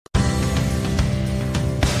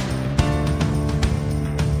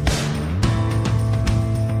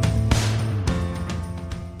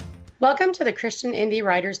Welcome to the Christian Indie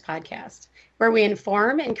Writers Podcast, where we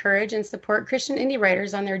inform, encourage, and support Christian indie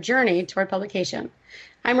writers on their journey toward publication.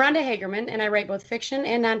 I'm Rhonda Hagerman, and I write both fiction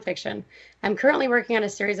and nonfiction. I'm currently working on a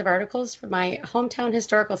series of articles for my hometown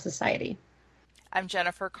historical society. I'm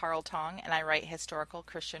Jennifer Carl Tong, and I write historical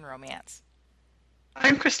Christian romance.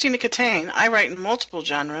 I'm Christina Catane. I write in multiple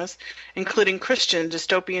genres, including Christian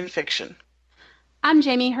dystopian fiction. I'm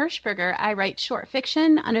Jamie Hirschberger. I write short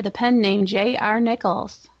fiction under the pen name J.R.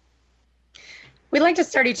 Nichols. We'd like to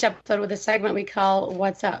start each episode with a segment we call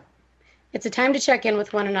What's Up? It's a time to check in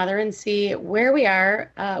with one another and see where we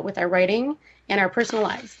are with our writing and our personal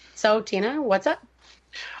lives. So, Tina, what's up?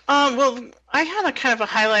 Well, I had a kind of a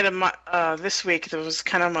highlight of my, this week that was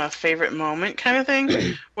kind of my favorite moment kind of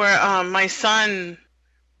thing, where my son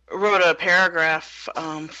wrote a paragraph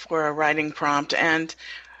for a writing prompt, and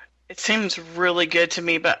it seems really good to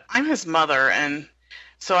me, but I'm his mother, and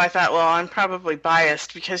so I thought, well, I'm probably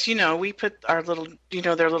biased because, you know, we put our little,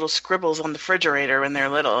 their little scribbles on the refrigerator when they're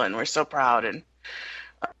little, and we're so proud, and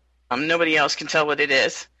nobody else can tell what it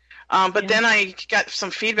is. But then I got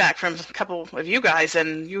some feedback from a couple of you guys,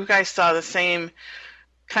 and you guys saw the same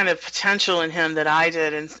kind of potential in him that I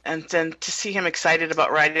did, and then to see him excited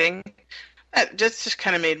about writing, that just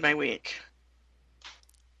kind of made my week.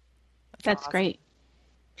 That's awesome. Great.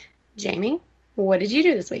 Jamie, what did you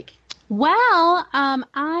do this week? Well,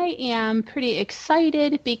 I am pretty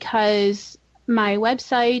excited because my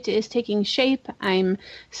website is taking shape. I'm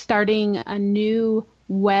starting a new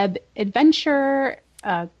web adventure.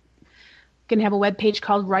 Going to have a web page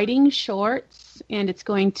called Writing Shorts, and it's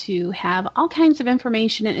going to have all kinds of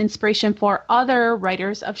information and inspiration for other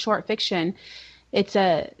writers of short fiction. It's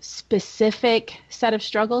a specific set of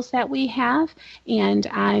struggles that we have, and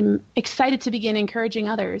I'm excited to begin encouraging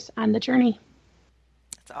others on the journey.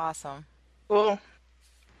 That's awesome. Cool.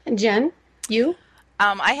 And Jen, you?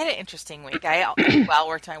 I had an interesting week. I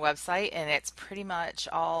worked on my website, and it's pretty much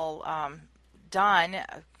all done.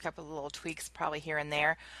 A couple of little tweaks probably here and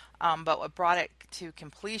there. But what brought it to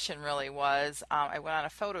completion really was I went on a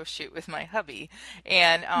photo shoot with my hubby.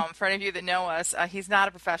 And for any of you that know us, he's not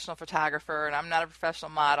a professional photographer, and I'm not a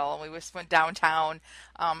professional model. And we just went downtown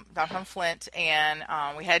Flint, and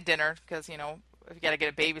we had dinner because, if you got to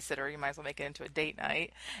get a babysitter, you might as well make it into a date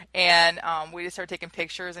night. And we just started taking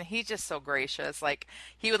pictures, and he's just so gracious. Like,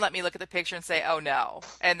 he would let me look at the picture and say, oh, no.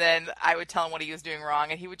 And then I would tell him what he was doing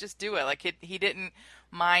wrong, and he would just do it. Like, he didn't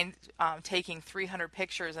mind taking 300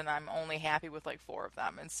 pictures, and I'm only happy with like 4 of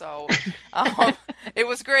them. And so it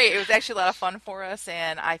was great. It was actually a lot of fun for us,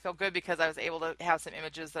 and I felt good because I was able to have some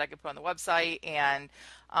images that I could put on the website and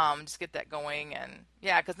just get that going. And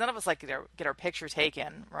yeah, because none of us like to get our picture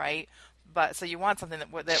taken, right? But so you want something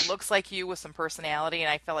that looks like you with some personality, and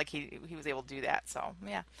I felt like he was able to do that. So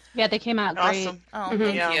yeah. Yeah, they came out great. Awesome. Oh,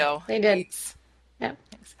 thank you. They did. Yeah.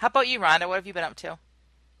 Thanks. How about you, Rhonda? What have you been up to?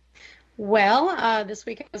 Well, this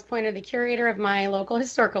week I was appointed the curator of my local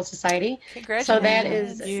historical society. Congratulations. So that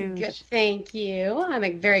is good. Thank you.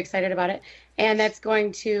 I'm very excited about it, and that's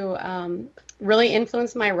going to really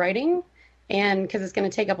influence my writing, and because it's going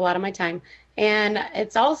to take up a lot of my time. And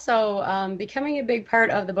it's also becoming a big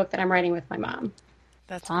part of the book that I'm writing with my mom.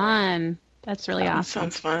 That's fun. That's really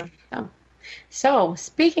awesome. Sounds fun. So,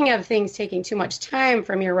 speaking of things taking too much time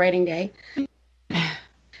from your writing day,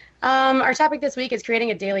 our topic this week is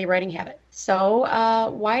creating a daily writing habit. So,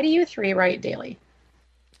 why do you 3 write daily?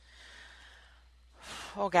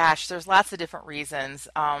 Oh, gosh, there's lots of different reasons.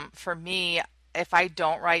 For me, if I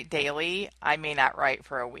don't write daily, I may not write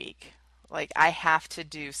for a week. Like, I have to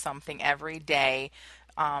do something every day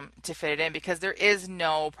to fit it in because there is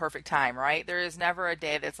no perfect time, right? There is never a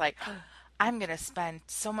day that's like, oh, I'm going to spend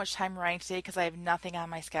so much time writing today because I have nothing on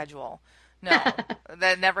my schedule. No,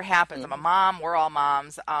 that never happens. I'm a mom. We're all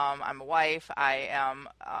moms. I'm a wife. I am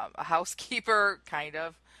a housekeeper, kind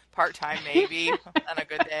of, part-time maybe on a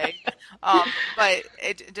good day. But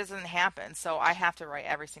it doesn't happen. So I have to write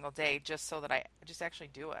every single day just so that I just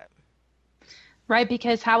actually do it. Right,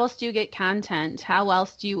 because how else do you get content? How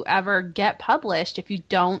else do you ever get published if you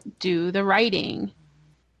don't do the writing?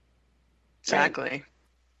 Exactly. Right.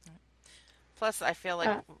 Plus, I feel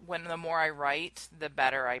like when the more I write, the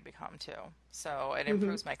better I become too. So it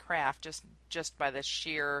improves my craft just by the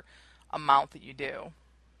sheer amount that you do.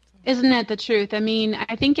 Isn't that the truth? I mean,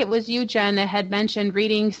 I think it was you, Jen, that had mentioned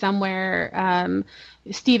reading somewhere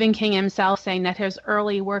Stephen King himself saying that his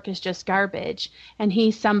early work is just garbage. And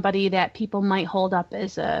he's somebody that people might hold up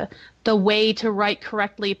as the way to write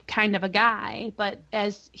correctly kind of a guy. But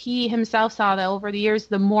as he himself saw that over the years,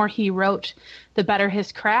 the more he wrote, the better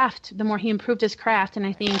his craft, the more he improved his craft. And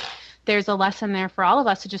I think there's a lesson there for all of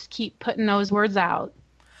us to just keep putting those words out.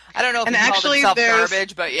 I don't know if And he called actually, himself there's-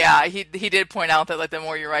 garbage, but yeah, he did point out that like the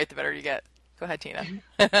more you write, the better you get. Go ahead, Tina.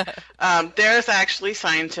 There's actually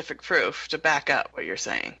scientific proof to back up what you're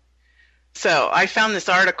saying. So I found this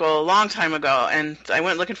article a long time ago, and I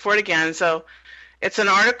went looking for it again. So it's an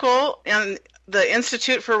article on the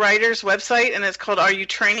Institute for Writers website, and it's called "Are You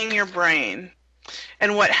Training Your Brain?"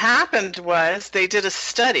 And what happened was they did a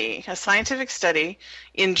study, a scientific study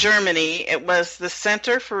in Germany. It was the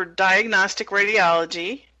Center for Diagnostic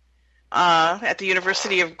Radiology at the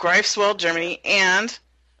University of Greifswald, Germany, and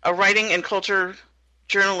a Writing and Culture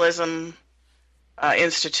Journalism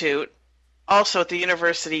Institute, also at the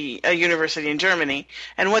university in Germany.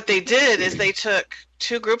 And what they did is they took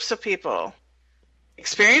two groups of people,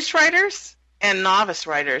 experienced writers and novice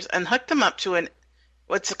writers, and hooked them up to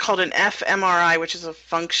what's called an fMRI, which is a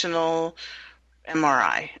functional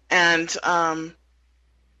MRI, and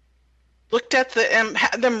looked at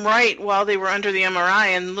had them write while they were under the MRI,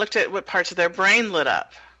 and looked at what parts of their brain lit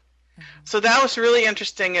up. So that was really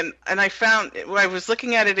interesting, and I found I was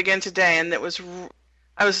looking at it again today, and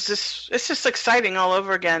it's just exciting all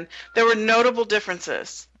over again. There were notable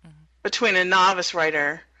differences between a novice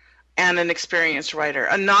writer and an experienced writer.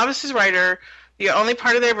 A novice writer, the only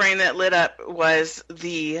part of their brain that lit up was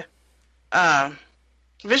the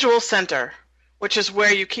visual center, which is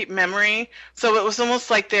where you keep memory. So it was almost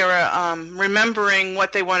like they were remembering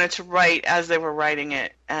what they wanted to write as they were writing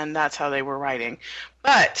it, and that's how they were writing.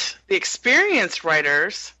 But the experienced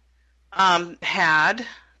writers had,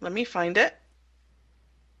 let me find it,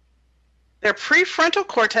 their prefrontal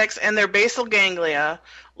cortex and their basal ganglia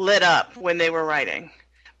lit up when they were writing.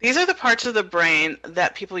 These are the parts of the brain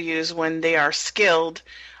that people use when they are skilled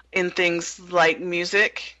in things like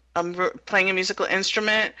music, playing a musical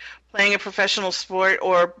instrument, playing a professional sport,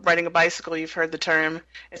 or riding a bicycle. You've heard the term.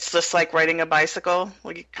 It's just like riding a bicycle.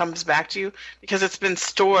 Like it comes back to you because it's been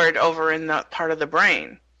stored over in that part of the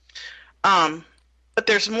brain. But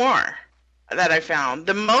there's more that I found.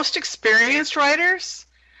 The most experienced writers,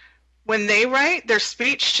 when they write, their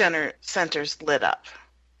speech centers lit up.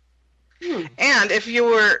 And if you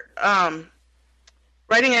were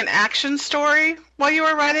writing an action story while you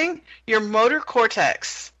were writing, your motor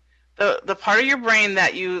cortex, the part of your brain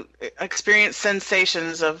that you experience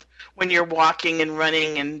sensations of when you're walking and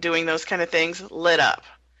running and doing those kind of things, lit up.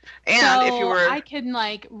 And so if you were, I can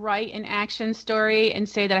like write an action story and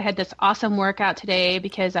say that I had this awesome workout today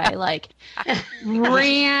because I like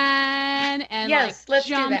ran and Yes, like let's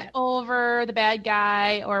do jumped that. over the bad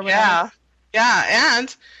guy or whatever. yeah.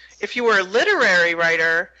 And if you were a literary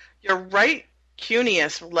writer, your right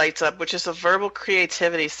cuneus lights up, which is the verbal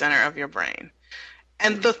creativity center of your brain.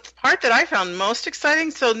 And the part that I found most exciting,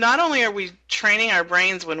 so not only are we training our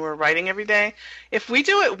brains when we're writing every day, if we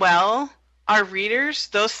do it well, our readers,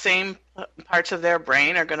 those same parts of their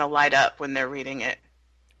brain are going to light up when they're reading it.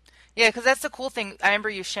 Yeah, because that's the cool thing. I remember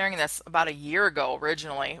you sharing this about a year ago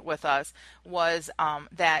originally with us, was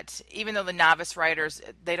that even though the novice writers,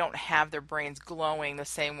 they don't have their brains glowing the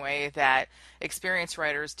same way that experienced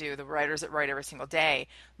writers do, the writers that write every single day,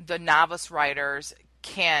 the novice writers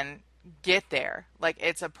can get there. Like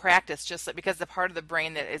it's a practice, just like, because the part of the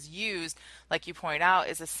brain that is used, like you point out,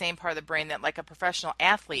 is the same part of the brain that like a professional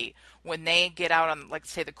athlete, when they get out on, like,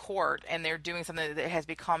 say, the court and they're doing something that has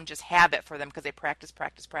become just habit for them because they practice,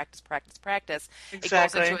 Exactly. it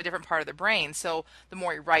goes into a different part of the brain. So the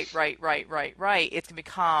more you write, it can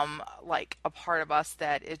become like a part of us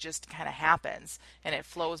that it just kind of happens and it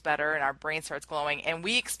flows better and our brain starts glowing. And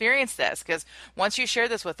we experience this because once you share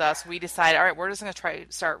this with us, we decided, all right, we're just going to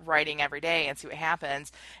start writing every day and see what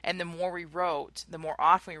happens. And the more we wrote, the more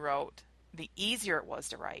often we wrote, the easier it was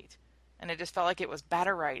to write. And it just felt like it was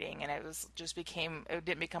better writing, and it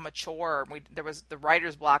didn't become a chore. The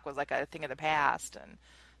writer's block was like a thing of the past, and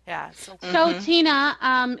yeah. So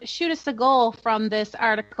Tina, shoot us a goal from this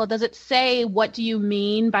article. Does it say what do you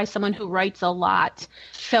mean by someone who writes a lot?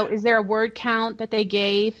 So is there a word count that they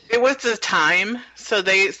gave? It was the time, so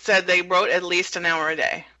they said they wrote at least an hour a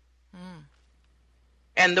day.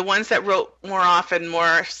 And the ones that wrote more often,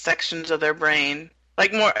 more sections of their brain,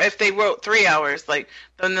 like more, if they wrote 3 hours, like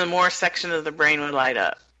then the more section of the brain would light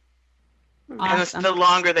up. Awesome. And the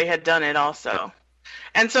longer they had done it also.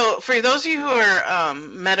 And so for those of you who are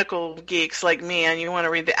medical geeks like me and you want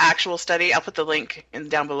to read the actual study, I'll put the link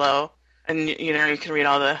down below. And, you can read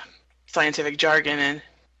all the scientific jargon and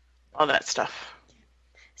all that stuff.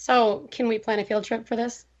 So can we plan a field trip for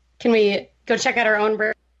this? Can we go check out our own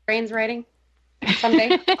brains writing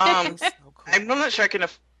someday? I'm not sure I can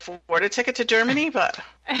afford a ticket to Germany, but...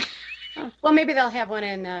 Well, maybe they'll have one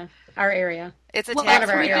in our area. It's a Well, tax one of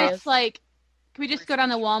our free. areas. can we just go down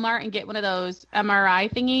to Walmart and get one of those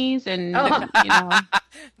MRI thingies and,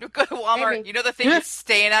 No, go to Walmart. Maybe. You know the thing that's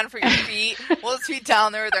staying on for your feet? We'll just be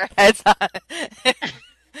down there with their heads on.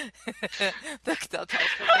 They'll tell us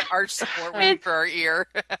what the arch support we need for our ear.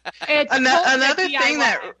 It's Another DIY, thing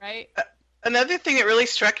that right? Another thing that really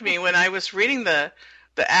struck me when I was reading the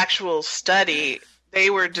actual study, they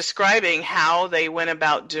were describing how they went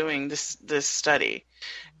about doing this study.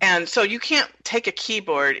 And so you can't take a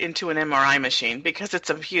keyboard into an MRI machine because it's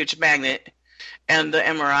a huge magnet, and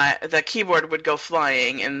the keyboard would go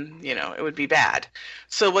flying, and it would be bad.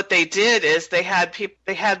 So what they did is they had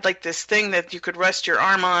like this thing that you could rest your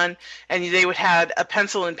arm on, and they would had a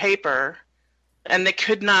pencil and paper, and they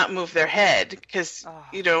could not move their head because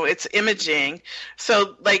it's imaging.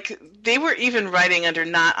 So like they were even writing under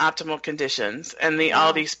not optimal conditions, and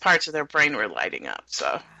all these parts of their brain were lighting up.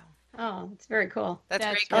 So. Oh, it's very cool. That's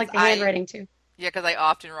great. I like the handwriting too. Yeah, because I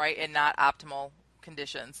often write in not optimal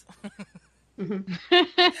conditions. Mm-hmm.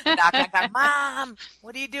 Knock, knock, knock. Mom,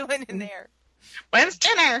 what are you doing in there? When's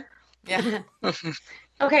dinner? Yeah.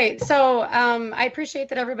 Okay, so I appreciate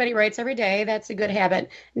that everybody writes every day. That's a good habit.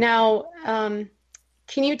 Now,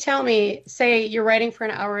 can you tell me, say you're writing for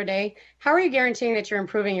an hour a day, how are you guaranteeing that you're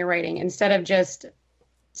improving your writing instead of just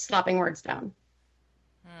slopping words down?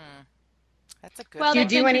 That's a good. Well, do you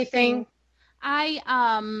do anything? I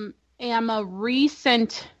am a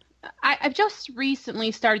recent. I've just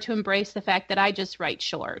recently started to embrace the fact that I just write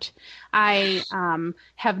short. I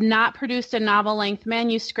have not produced a novel-length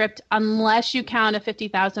manuscript unless you count a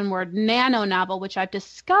 50,000-word nano novel, which I've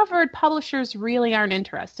discovered publishers really aren't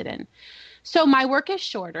interested in. So my work is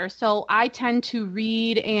shorter, so I tend to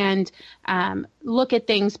read and look at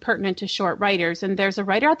things pertinent to short writers. And there's a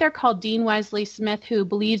writer out there called Dean Wesley Smith who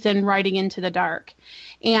believes in writing into the dark.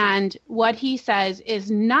 And what he says is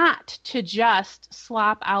not to just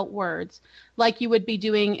slop out words like you would be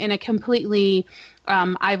doing in a completely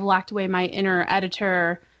I've locked away my inner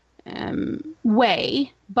editor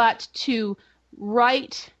way, but to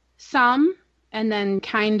write some and then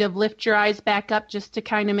kind of lift your eyes back up just to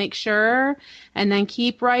kind of make sure, and then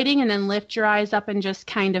keep writing, and then lift your eyes up and just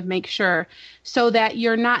kind of make sure, so that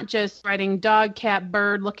you're not just writing dog, cat,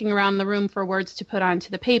 bird, looking around the room for words to put onto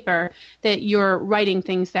the paper, that you're writing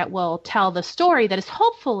things that will tell the story that is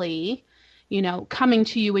hopefully, coming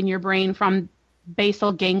to you in your brain from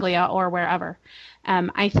basal ganglia or wherever.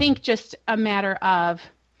 I think just a matter of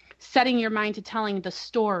setting your mind to telling the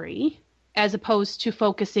story as opposed to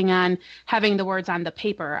focusing on having the words on the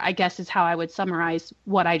paper, I guess is how I would summarize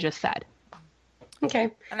what I just said. Okay.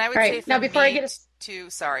 And I would say for me,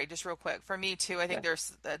 sorry, just real quick. For me too, I think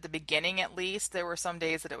there's, at the beginning at least, there were some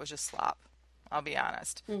days that it was just slop. I'll be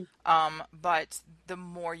honest. But the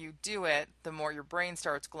more you do it, the more your brain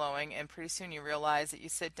starts glowing, and pretty soon you realize that you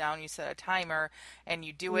sit down, you set a timer, and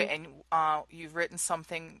you do it, and you've written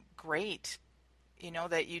something great,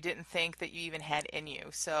 that you didn't think that you even had in you.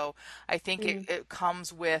 So I think it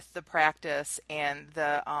comes with the practice and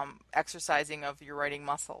the exercising of your writing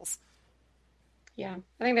muscles. Yeah,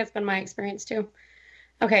 I think that's been my experience too.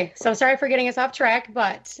 Okay, so sorry for getting us off track,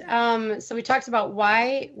 but so we talked about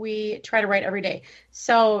why we try to write every day.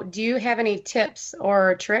 So do you have any tips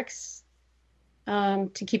or tricks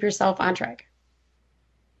to keep yourself on track?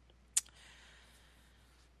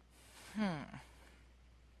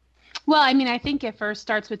 Well, I mean, I think it first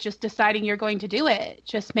starts with just deciding you're going to do it,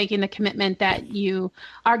 just making the commitment that you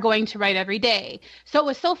are going to write every day. So it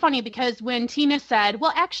was so funny because when Tina said,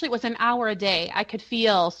 well, actually it was an hour a day, I could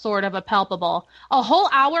feel sort of a whole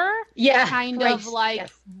hour kind of like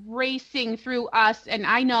racing through us. And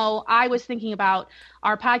I know I was thinking about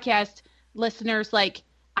our podcast listeners, like,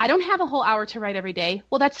 I don't have a whole hour to write every day.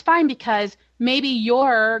 Well, that's fine, because maybe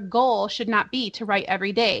your goal should not be to write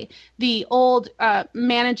every day. The old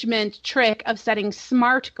management trick of setting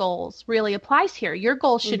SMART goals really applies here. Your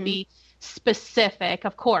goal should be specific,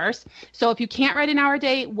 of course. So if you can't write an hour a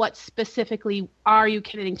day, what specifically are you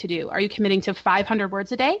committing to do? Are you committing to 500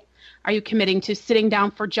 words a day? Are you committing to sitting down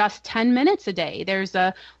for just 10 minutes a day? There's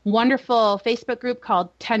a wonderful Facebook group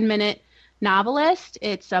called 10-Minute Novelist.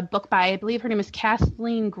 It's a book by, I believe her name is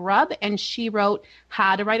Kathleen Grubb, and she wrote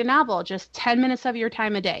How to Write a Novel, just 10 minutes of your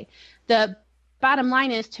time a day. The bottom line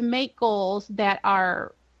is to make goals that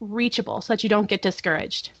are reachable so that you don't get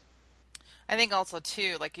discouraged. I think also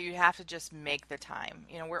too, like, you have to just make the time.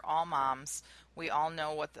 We're all moms. We all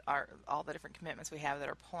know what all the different commitments we have that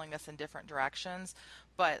are pulling us in different directions.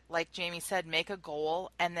 But like Jamie said, make a goal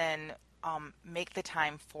and then make the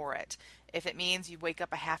time for it. If it means you wake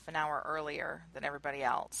up a half an hour earlier than everybody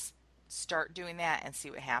else, start doing that and see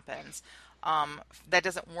what happens. That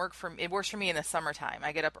doesn't work for me. It works for me in the summertime.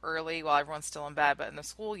 I get up early while everyone's still in bed, but in the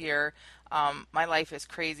school year, my life is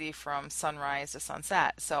crazy from sunrise to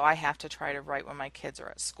sunset. So I have to try to write when my kids are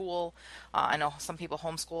at school. I know some people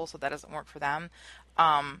homeschool, so that doesn't work for them.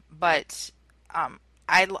 But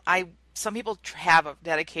some people have a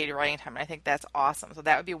dedicated writing time, and I think that's awesome. So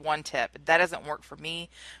that would be one tip. That doesn't work for me,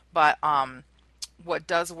 but what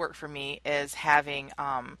does work for me is having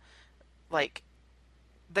like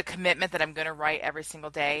the commitment that I'm going to write every single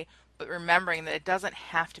day, but remembering that it doesn't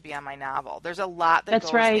have to be on my novel. There's a lot that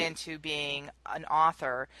goes into being an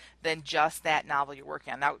author than just that novel you're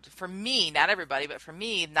working on. Now, for me, not everybody, but for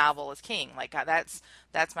me, novel is king. Like that's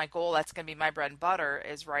my goal. That's going to be my bread and butter,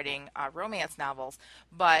 is writing romance novels.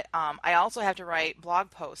 But I also have to write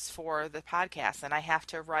blog posts for the podcast, and I have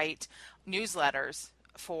to write newsletters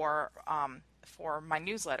for my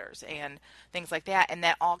newsletters and things like that, and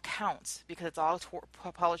that all counts because it's all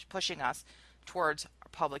pushing us towards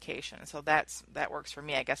publication. So that works for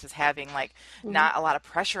me, I guess, is having like not a lot of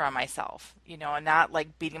pressure on myself, and not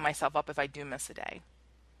like beating myself up if I do miss a day.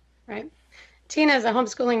 Right. Tina, as a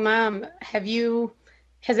homeschooling mom,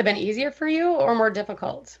 has it been easier for you or more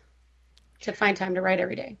difficult to find time to write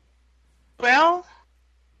every day? Well,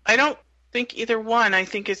 I don't think either one. I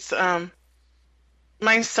think it's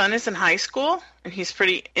my son is in high school, and he's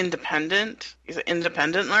pretty independent. He's an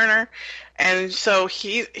independent learner. And so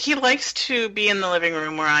he likes to be in the living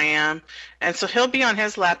room where I am. And so he'll be on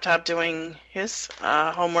his laptop doing his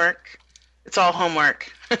homework. It's all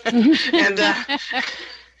homework. And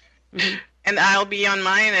and I'll be on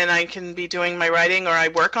mine, and I can be doing my writing, or I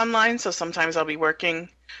work online, so sometimes I'll be working.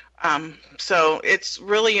 So it's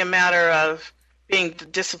really a matter of being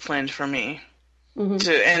disciplined for me.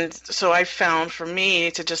 And so I found for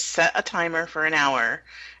me to just set a timer for an hour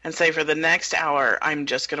and say, for the next hour, I'm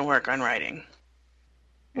just going to work on writing.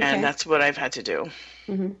 Okay. And that's what I've had to do.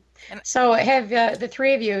 So have the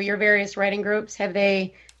three of you, your various writing groups, have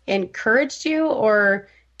they encouraged you or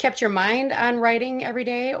kept your mind on writing every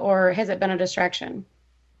day, or has it been a distraction?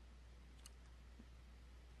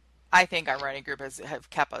 I think our writing group have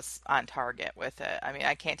kept us on target with it. I mean,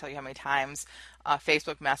 I can't tell you how many times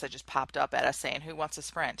Facebook messages popped up at us saying, "Who wants a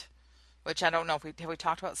sprint?" Which I don't know if have we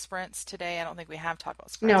talked about sprints today. I don't think we have talked about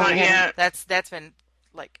sprints. No, yeah. That's been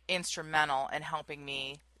like instrumental in helping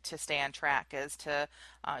me to stay on track, is to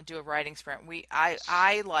do a writing sprint.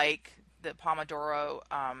 I like the Pomodoro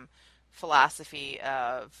philosophy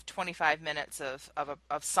of 25 minutes of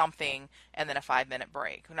something and then a 5-minute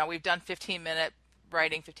break. Now we've done 15-minute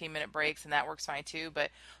writing, 15-minute breaks, and that works fine too.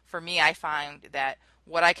 But for me, I find that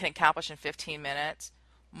what I can accomplish in 15 minutes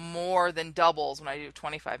more than doubles when I do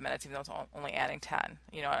 25 minutes, even though it's only adding 10.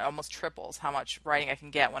 It almost triples how much writing I can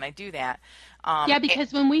get when I do that. Yeah,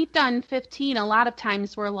 because when we've done 15, a lot of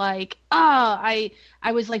times we're like, I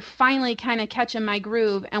was like finally kind of catching my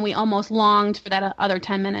groove, and we almost longed for that other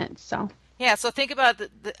 10 minutes. So. Yeah, so think about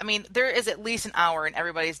there is at least an hour in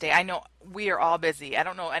everybody's day. I know we are all busy. I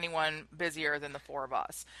don't know anyone busier than the four of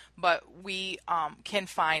us, but we can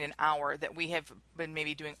find an hour that we have been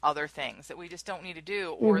maybe doing other things that we just don't need to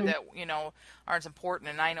do, or that aren't important.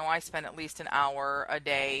 And I know I spend at least an hour a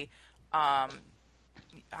day, I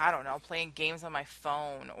don't know, playing games on my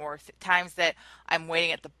phone, or times that I'm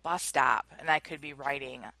waiting at the bus stop and I could be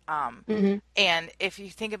writing. And if you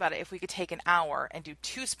think about it, if we could take an hour and do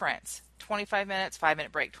 2 sprints, 25 minutes,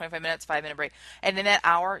 5-minute break, 25 minutes, 5-minute break, and in that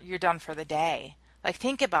hour, you're done for the day. Like,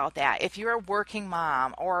 think about that. If you're a working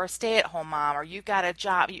mom or a stay-at-home mom, or you've got a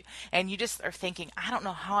job and you just are thinking, I don't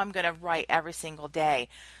know how I'm going to write every single day,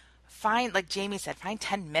 find, like Jamie said, find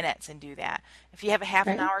 10 minutes and do that. If you have a half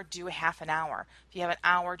an hour, do a half an hour. If you have an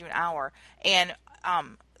hour, do an hour. And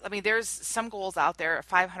there's some goals out there,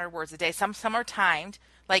 500 words a day. Some are timed.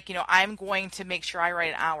 Like, I'm going to make sure I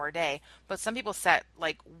write an hour a day. But some people set,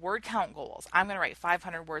 like, word count goals. I'm going to write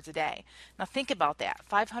 500 words a day. Now, think about that.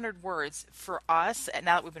 500 words for us, and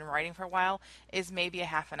now that we've been writing for a while, is maybe a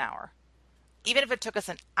half an hour. Even if it took us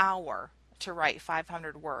an hour to write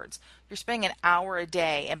 500 words, you're spending an hour a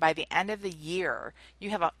day, and by the end of the year,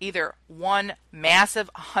 you have either one massive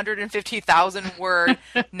 150,000 word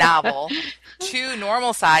novel, 2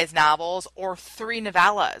 normal size novels, or 3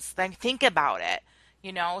 novellas. Then think about it.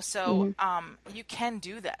 So you can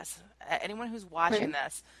do this. Anyone who's watching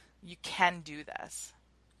this, you can do this.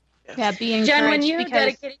 Yeah, being Jen, when you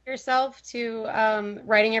dedicated yourself to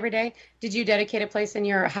writing every day, did you dedicate a place in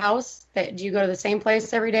your house? Do you go to the same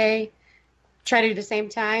place every day? try to do the same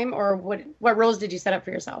time, or what rules did you set up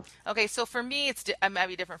for yourself? Okay, so for me, it might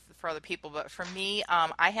be different for other people, but for me,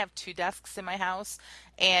 I have 2 desks in my house,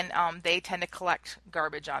 and they tend to collect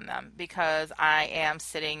garbage on them because I am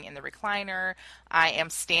sitting in the recliner, I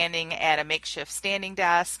am standing at a makeshift standing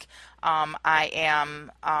desk, I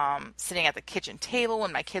am sitting at the kitchen table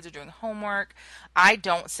when my kids are doing homework. I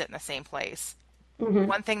don't sit in the same place. Mm-hmm.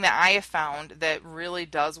 One thing that I have found that really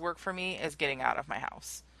does work for me is getting out of my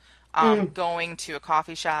house. Going to a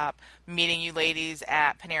coffee shop, meeting you ladies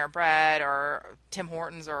at Panera Bread or Tim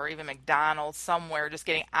Hortons or even McDonald's somewhere, just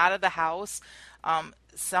getting out of the house.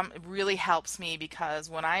 It really helps me because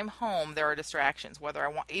when I'm home, there are distractions.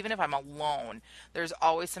 Even if I'm alone, there's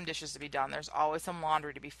always some dishes to be done. There's always some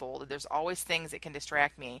laundry to be folded. There's always things that can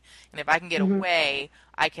distract me. And if I can get away,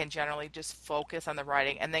 I can generally just focus on the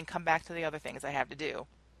writing and then come back to the other things I have to do.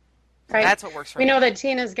 Right. That's what works for me. We know that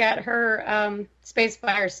Tina's got her space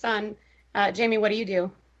by her son. Jamie, what do you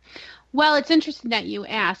do? Well, it's interesting that you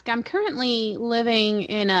ask. I'm currently living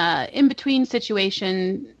in a in-between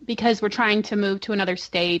situation because we're trying to move to another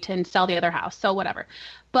state and sell the other house, so whatever.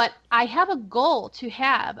 But I have a goal to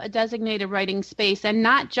have a designated writing space, and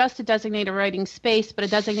not just a designated writing space, but a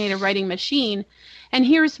designated writing machine. And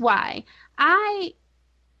here's why. I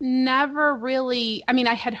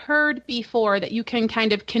had heard before that you can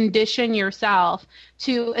kind of condition yourself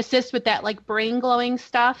to assist with that like brain glowing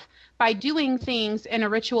stuff by doing things in a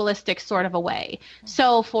ritualistic sort of a way.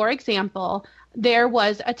 So, for example, there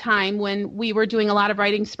was a time when we were doing a lot of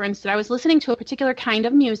writing sprints that I was listening to a particular kind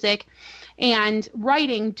of music and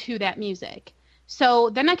writing to that music. So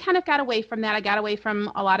then I kind of got away from that. I got away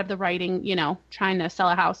from a lot of the writing, trying to sell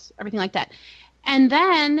a house, everything like that. And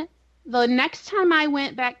then the next time I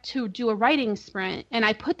went back to do a writing sprint and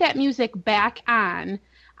I put that music back on,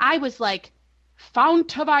 I was like,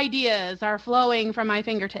 fount of ideas are flowing from my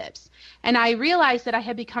fingertips. And I realized that I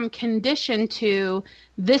had become conditioned to,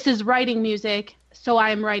 this is writing music, so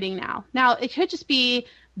I'm writing now. Now, it could just be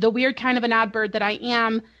the weird kind of an odd bird that I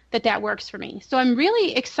am, that works for me. So I'm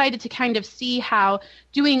really excited to kind of see how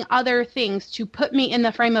doing other things to put me in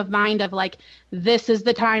the frame of mind of like, this is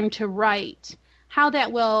the time to write, how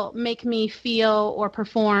that will make me feel or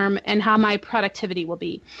perform and how my productivity will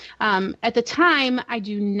be. At the time, I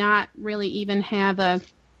do not really even have a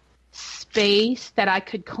space that I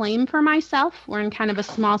could claim for myself. We're in kind of a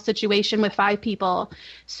small situation with 5 people.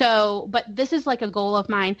 So, but this is like a goal of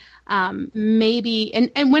mine. Maybe,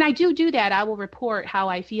 and when I do that, I will report how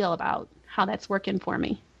I feel about how that's working for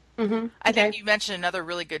me. Mm-hmm. I think you mentioned another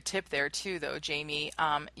really good tip there too, though, Jamie.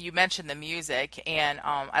 You mentioned the music, and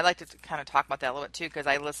I'd like to kind of talk about that a little bit too, because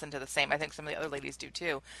I listen to the same. I think some of the other ladies do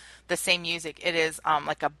too. The same music. It is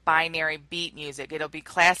like a binary beat music. It'll be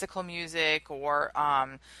classical music or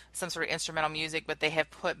some sort of instrumental music, but they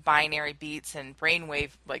have put binary beats and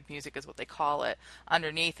brainwave like music is what they call it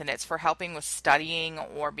underneath, and it's for helping with studying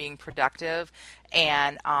or being productive.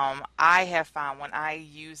 And I have found when I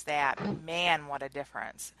use that, man, what a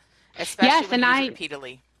difference. Especially when you use it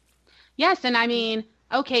repeatedly. Yes, and I mean,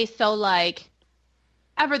 okay, so like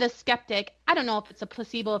Ever the Skeptic, I don't know if it's a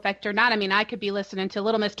placebo effect or not. I mean, I could be listening to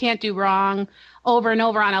Little Miss Can't Do Wrong over and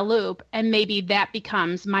over on a loop, and maybe that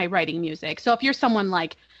becomes my writing music. So if you're someone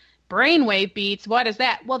like brainwave beats, what is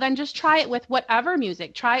that? Well, then just try it with whatever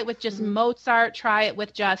music. Try it with just Mozart. Try it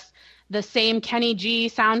with just the same Kenny G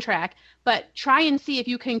soundtrack. But try and see if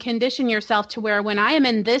you can condition yourself to where when I am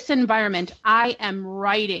in this environment, I am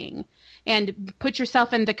writing, and put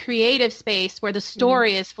yourself in the creative space where the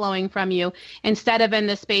story is flowing from you, instead of in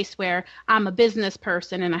the space where I'm a business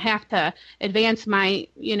person and I have to advance my,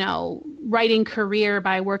 writing career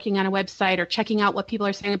by working on a website or checking out what people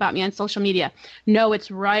are saying about me on social media. No,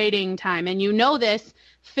 it's writing time. And you know this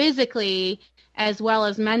physically as well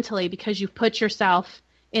as mentally because you've put yourself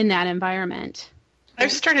in that environment.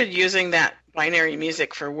 I've started using that binary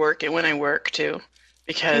music for work and when I work too,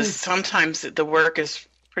 because sometimes the work is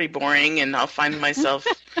pretty boring and I'll find myself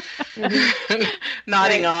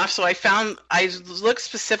nodding off. So I look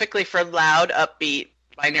specifically for loud, upbeat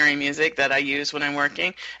binary music that I use when I'm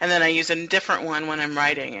working, and then I use a different one when I'm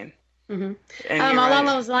writing. And along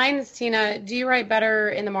those lines, Tina, do you write better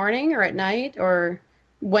in the morning or at night or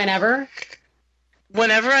whenever?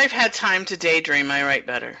 Whenever I've had time to daydream, I write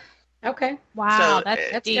better. Okay. Wow, so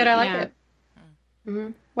that's good. I like it.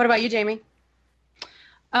 Mm-hmm. What about you, Jamie?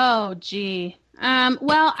 Oh, gee.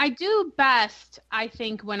 Well, I do best, I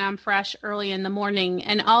think, when I'm fresh early in the morning.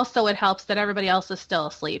 And also it helps that everybody else is still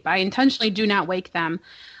asleep. I intentionally do not wake them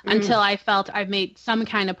until I felt I've made some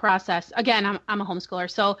kind of process. Again, I'm a homeschooler.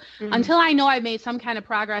 So until I know I've made some kind of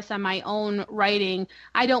progress on my own writing,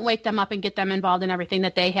 I don't wake them up and get them involved in everything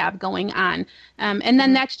that they have going on. And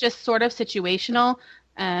then that's just sort of situational.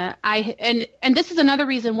 And this is another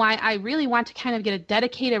reason why I really want to kind of get a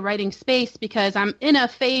dedicated writing space, because I'm in a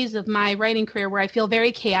phase of my writing career where I feel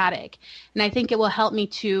very chaotic. And I think it will help me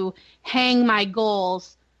to hang my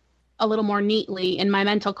goals a little more neatly in my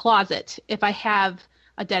mental closet if I have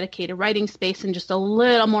a dedicated writing space and just a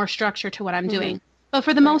little more structure to what I'm doing. But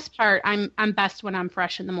for the most part, I'm best when I'm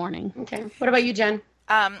fresh in the morning. Okay. What about you, Jen?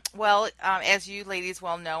 Well, as you ladies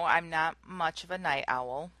well know, I'm not much of a night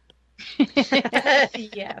owl.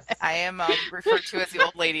 Yes. I am referred to as the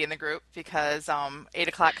old lady in the group because 8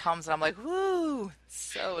 o'clock comes and I'm like, whoo,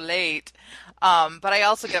 so late. But I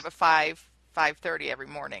also get up at 5:30 every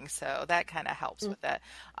morning, so that kind of helps with it.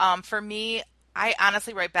 For me, I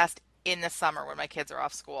honestly write best in the summer when my kids are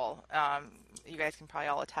off school. You guys can probably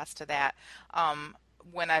all attest to that.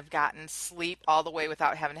 When I've gotten sleep all the way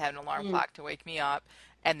without having to have an alarm clock to wake me up,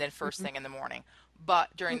 and then first thing in the morning.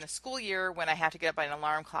 But during the school year, when I have to get up by an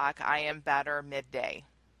alarm clock, I am better midday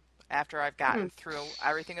after I've gotten through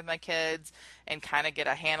everything with my kids and kind of get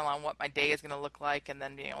a handle on what my day is going to look like, and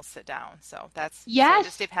then being able to sit down. So so it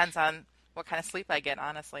just depends on what kind of sleep I get,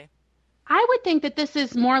 honestly. I would think that this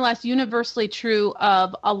is more or less universally true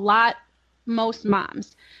of most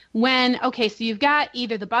moms. So you've got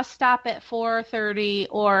either the bus stop at 4:30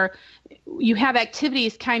 or you have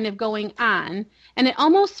activities kind of going on. And it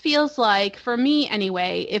almost feels like, for me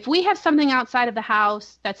anyway, if we have something outside of the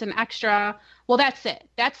house that's an extra, well, that's it.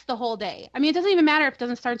 That's the whole day. I mean, it doesn't even matter if it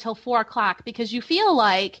doesn't start until 4 o'clock, because you feel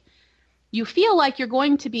like you're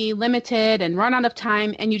going to be limited and run out of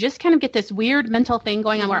time, and you just kind of get this weird mental thing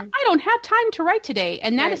going on where I don't have time to write today.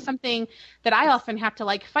 And that is something that I often have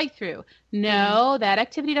to fight through. No, that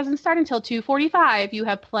activity doesn't start until 2:45. You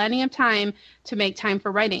have plenty of time to make time for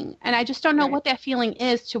writing. And I just don't know what that feeling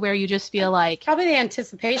is, to where you just feel like probably the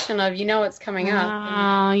anticipation of, it's coming up.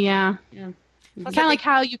 Oh, yeah. Kind of like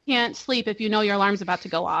how you can't sleep if you know your alarm's about to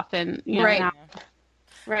go off. And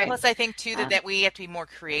Right. Plus, I think, too, that we have to be more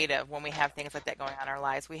creative when we have things like that going on in our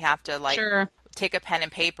lives. We have to, take a pen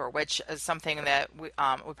and paper, which is something that would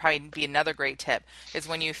probably be another great tip, is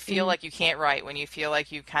when you feel like you can't write, when you feel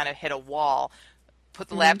like you kind of hit a wall, put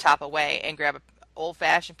the laptop away and grab an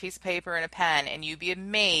old-fashioned piece of paper and a pen, and you'd be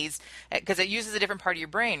amazed, because it uses a different part of your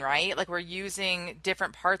brain, right? Like, we're using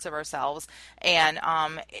different parts of ourselves, and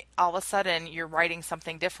all of a sudden you're writing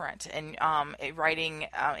something different, and writing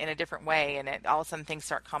in a different way, and all of a sudden things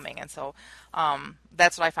start coming. And so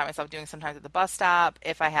that's what I find myself doing sometimes at the bus stop,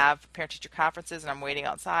 if I have parent-teacher conferences and I'm waiting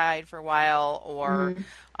outside for a while, or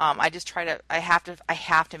I just I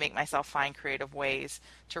have to make myself find creative ways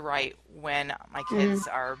to write when my kids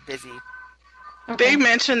are busy. Okay. They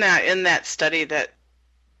mentioned that in that study that,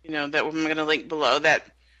 that I'm going to link below,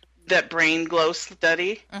 that Brain Glow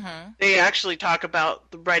study. They actually talk about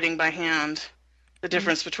the writing by hand, the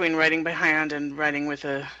difference between writing by hand and writing with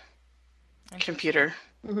a computer.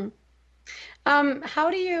 How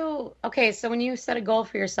do you, so when you set a goal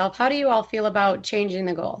for yourself, how do you all feel about changing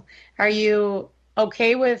the goal? Are you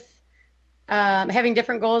okay with having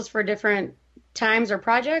different goals for different times or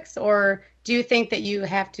projects, or do you think that you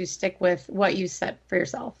have to stick with what you set for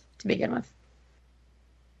yourself to begin with?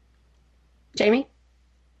 Jamie?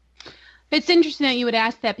 It's interesting that you would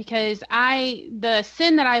ask that, because the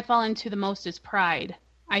sin that I fall into the most is pride,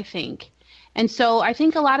 I think. And so I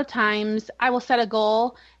think a lot of times I will set a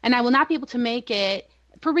goal and I will not be able to make it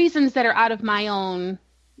for reasons that are out of my own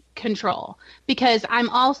control, because I'm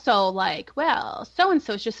also like, well,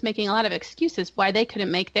 so-and-so is just making a lot of excuses why they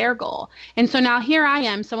couldn't make their goal. And so now here I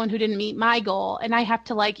am, someone who didn't meet my goal, and I have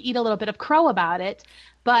to eat a little bit of crow about it.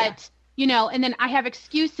 But, and then I have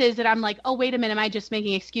excuses that I'm like, oh, wait a minute, am I just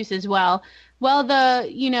making excuses? Well,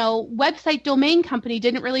 the, website domain company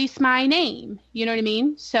didn't release my name. You know what I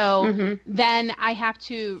mean? So then I have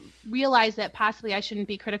to realize that possibly I shouldn't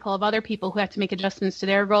be critical of other people who have to make adjustments to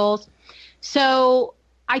their goals. So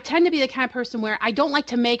I tend to be the kind of person where I don't like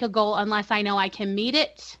to make a goal unless I know I can meet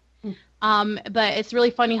it. But it's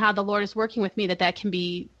really funny how the Lord is working with me that can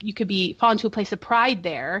be, you could fall into a place of pride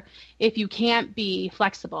there if you can't be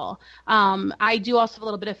flexible. I do also have a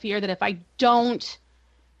little bit of fear that if I don't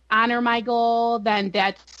honor my goal, then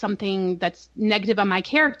that's something that's negative on my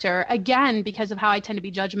character, again, because of how I tend to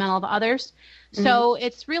be judgmental of others. So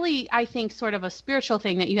it's really, I think, sort of a spiritual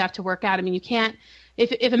thing that you have to work out. I mean, you can't,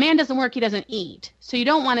 if a man doesn't work, he doesn't eat. So you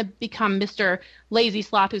don't want to become Mr. Lazy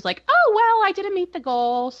Sloth who's like, oh, well, I didn't meet the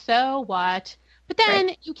goal, so what? But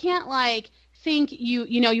then you can't think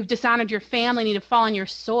you've dishonored your family, need to fall on your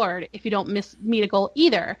sword if you don't meet a goal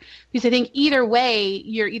either. Because I think either way,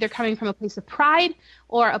 you're either coming from a place of pride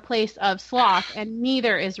or a place of sloth, and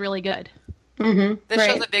neither is really good. Mm-hmm. This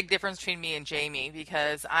shows a big difference between me and Jamie,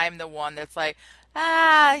 because I'm the one that's like,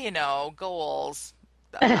 goals.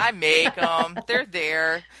 I make them. They're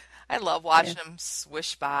there. I love watching them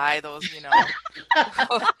swish by those,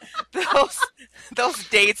 those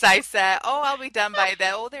dates I set. Oh, I'll be done by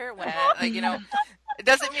then. Oh, there it went. It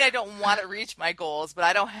doesn't mean I don't want to reach my goals, but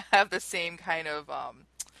I don't have the same kind of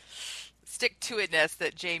stick-to-itness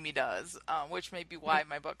that Jamie does, which may be why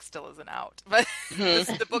my book still isn't out. But this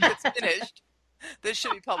is the book that's finished. This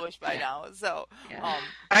should be published by now. So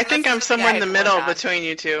I think I'm somewhere in the middle between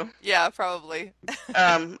you two. Yeah, probably.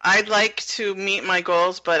 I'd like to meet my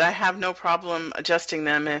goals, but I have no problem adjusting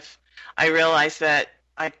them if I realize that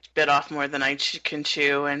I bit off more than I can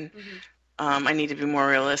chew, and I need to be more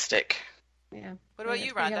realistic. Yeah. What about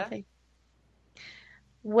you, Rhonda?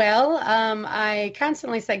 Well, I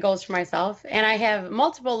constantly set goals for myself, and I have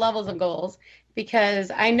multiple levels of goals because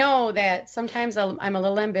I know that sometimes I'm a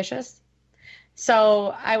little ambitious.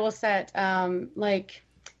 So I will set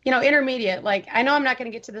intermediate, I know I'm not going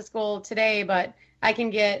to get to this goal today, but I can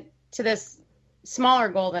get to this smaller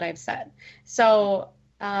goal that I've set. So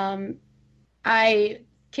I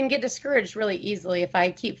can get discouraged really easily if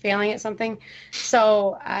I keep failing at something.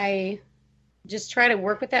 So I just try to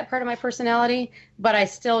work with that part of my personality, but I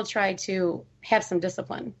still try to have some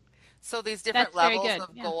discipline. So these different levels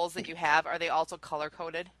of goals that you have, are they also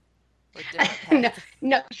color-coded?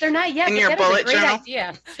 No, they're not yet. In your bullet journal?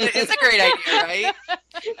 Idea. It's a great idea, right?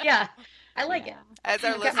 Yeah, I like it. As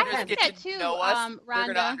our listeners get to know us, they're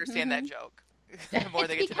going to understand that joke. The more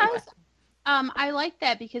they get to know us. I like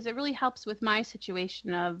that because it really helps with my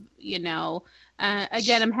situation of,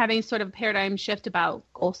 again, I'm having sort of a paradigm shift about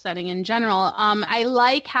goal setting in general. I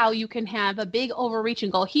like how you can have a big overreaching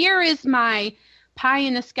goal. Here is my pie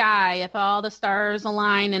in the sky. If all the stars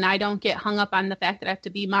align and I don't get hung up on the fact that I have to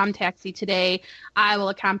be mom taxi today, I will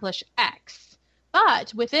accomplish X.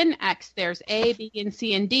 But within X, there's A, B, and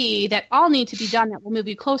C, and D that all need to be done that will move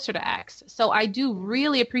you closer to X. So I do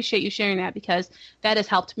really appreciate you sharing that because that has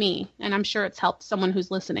helped me, and I'm sure it's helped someone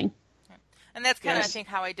who's listening. And that's kind of, I think,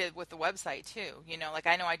 how I did with the website, too.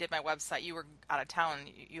 I know I did my website. You were out of town.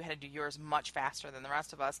 You had to do yours much faster than the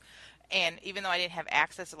rest of us. And even though I didn't have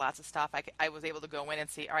access to lots of stuff, I was able to go in and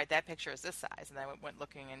see, all right, that picture is this size. And I went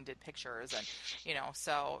looking and did pictures. And,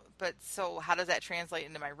 so how does that translate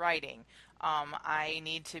into my writing? I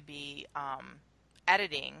need to be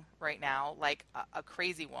editing right now like a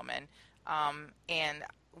crazy woman. And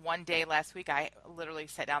one day last week, I literally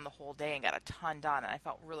sat down the whole day and got a ton done, and I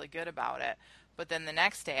felt really good about it. But then the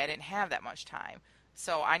next day, I didn't have that much time.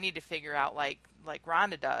 So I need to figure out, like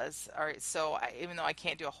Rhonda does, so even though I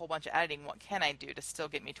can't do a whole bunch of editing, what can I do to still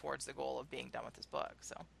get me towards the goal of being done with this book?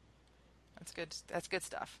 So that's good. That's good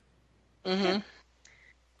stuff. Mm-hmm.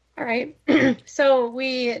 All right. So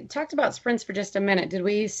we talked about sprints for just a minute. Did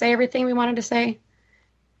we say everything we wanted to say?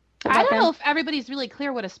 I don't know if everybody's really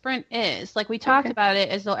clear what a sprint is. We talked about it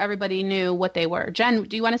as though everybody knew what they were. Jen,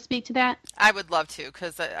 do you want to speak to that? I would love to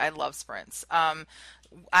because I love sprints.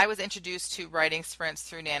 I was introduced to writing sprints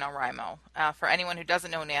through NaNoWriMo. For anyone who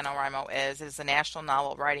doesn't know what NaNoWriMo is a National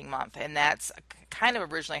Novel Writing Month, and that's kind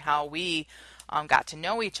of originally how we got to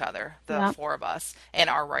know each other, the four of us, and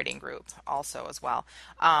our writing group also as well.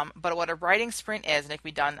 But what a writing sprint is, and it can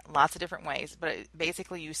be done lots of different ways, but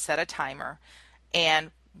basically you set a timer,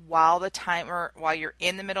 and while you're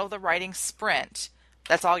in the middle of the writing sprint,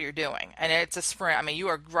 that's all you're doing. And it's a sprint. I mean, you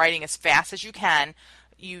are writing as fast as you can.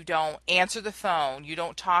 You don't answer the phone. You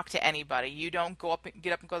don't talk to anybody. You don't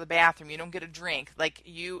get up and go to the bathroom. You don't get a drink.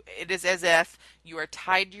 It is as if you are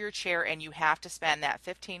tied to your chair and you have to spend that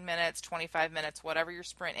 15 minutes, 25 minutes, whatever your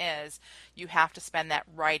sprint is, you have to spend that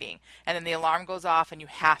writing. And then the alarm goes off and you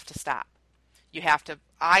have to stop. You have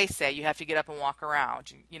to get up and walk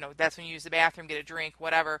around. That's when you use the bathroom, get a drink,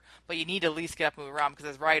 whatever, but you need to at least get up and move around because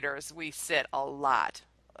as writers, we sit a lot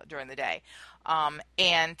during the day.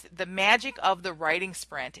 And the magic of the writing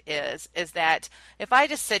sprint is that if I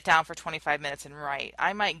just sit down for 25 minutes and write,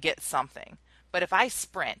 I might get something. But if I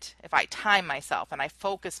sprint, if I time myself and I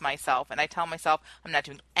focus myself and I tell myself I'm not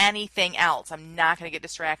doing anything else, I'm not going to get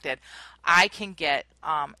distracted, I can get,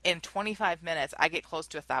 in 25 minutes, I get close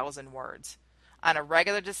to 1,000 words. On a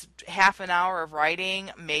regular, just half an hour of writing,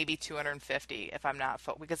 maybe 250 if I'm not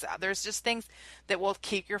because there's just things that will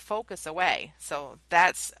keep your focus away. So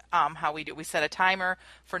that's how we do. We set a timer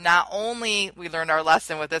for not only, we learned our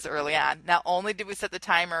lesson with this early on, not only did we set the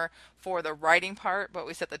timer for the writing part, but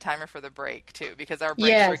we set the timer for the break too, because our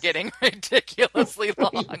breaks were getting ridiculously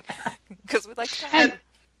long because we like to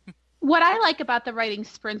What I like about the writing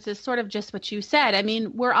sprints is sort of just what you said. I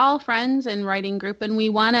mean, we're all friends in writing group, and we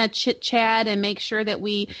want to chit chat and make sure that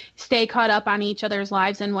we stay caught up on each other's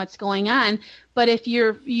lives and what's going on. But if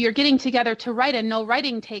you're getting together to write and no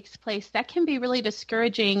writing takes place, that can be really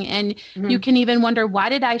discouraging. And you can even wonder, why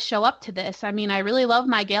did I show up to this? I mean, I really love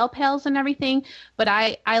my gal pals and everything, but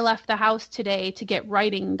I left the house today to get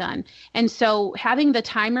writing done. And so having the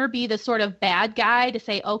timer be the sort of bad guy to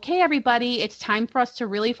say, okay, everybody, it's time for us to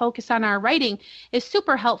really focus on our writing is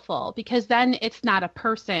super helpful, because then it's not a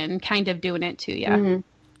person kind of doing it to you.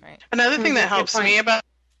 Right. Another thing that helps me about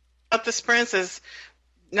the sprints is,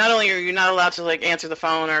 not only are you not allowed to like answer the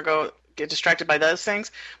phone or get distracted by those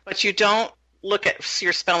things, but you don't look at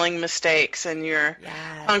your spelling mistakes and your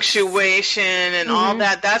punctuation and all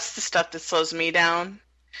that. That's the stuff that slows me down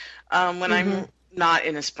when I'm not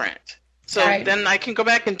in a sprint. So then I can go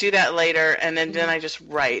back and do that later, and then I just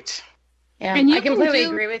write. Yeah, and I completely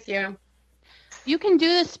agree with you. You can do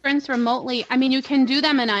the sprints remotely. I mean, you can do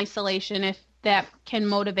them in isolation if that can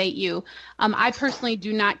motivate you. I personally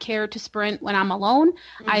do not care to sprint when I'm alone.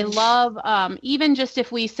 I love, even just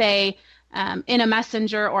if we say in a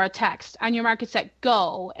messenger or a text, on your mark, get set,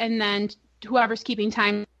 go, and then whoever's keeping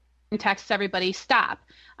time texts everybody, stop.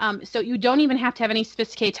 So you don't even have to have any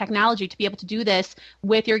sophisticated technology to be able to do this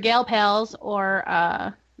with your gal pals or,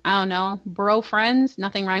 I don't know, bro friends.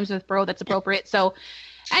 Nothing rhymes with bro that's appropriate. So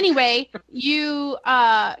anyway, you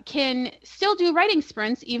can still do writing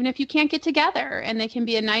sprints even if you can't get together, and they can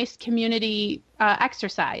be a nice community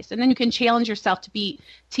exercise. And then you can challenge yourself to beat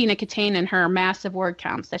Tina Katane and her massive word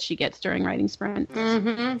counts that she gets during writing sprints.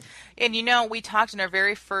 And we talked in our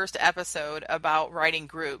very first episode about writing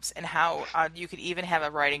groups and how you could even have a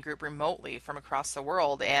writing group remotely from across the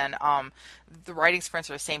world. And the writing sprints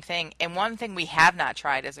are the same thing. And one thing we have not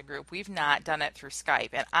tried as a group, we've not done it through Skype.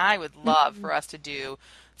 And I would love for us to do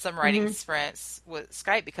some writing sprints with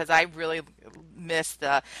Skype, because I really miss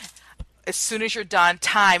as soon as you're done,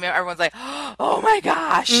 time, everyone's like, oh my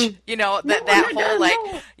gosh, that whole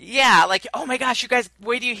oh my gosh, you guys,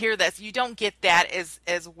 wait till you hear this. You don't get that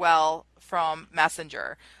as well from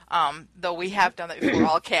Messenger. Though we have done that before,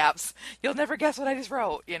 all caps. You'll never guess what I just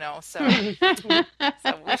wrote, so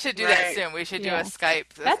we should do that soon. We should do a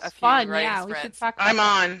Skype. That's a few fun, sprints. we should talk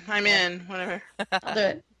about I'm in, whatever. I'll do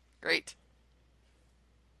it. Great.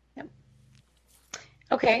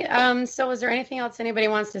 Okay, so is there anything else anybody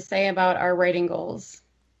wants to say about our writing goals?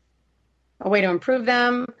 A way to improve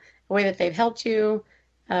them, a way that they've helped you,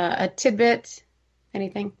 a tidbit,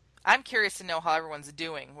 anything? I'm curious to know how everyone's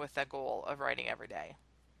doing with that goal of writing every day.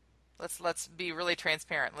 Let's be really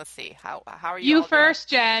transparent. Let's see. How are you? You first,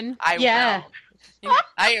 Jen. I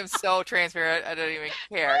am so transparent. I don't even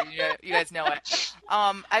care. You guys know it.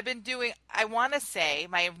 I've been doing, I want to say,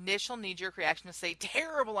 my initial knee-jerk reaction is say,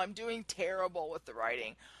 terrible, I'm doing terrible with the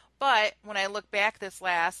writing. But when I look back this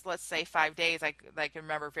last, let's say 5 days, I can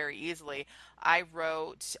remember very easily, I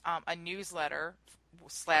wrote a newsletter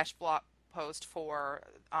 / blog post for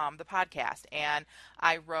the podcast, and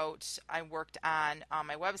I worked on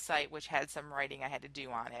my website, which had some writing I had to do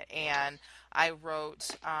on it, and I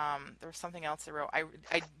wrote there was something else I wrote.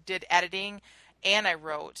 I did editing, and I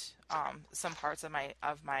wrote some parts of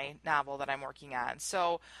my novel that I'm working on.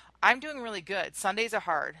 So I'm doing really good. Sundays are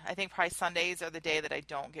hard. I think probably Sundays are the day that I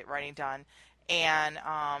don't get writing done. And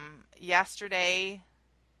yesterday,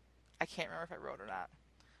 I can't remember if I wrote or not,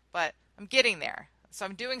 but I'm getting there. So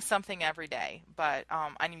I'm doing something every day, but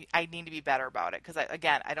I need to be better about it, because,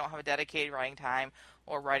 I don't have a dedicated writing time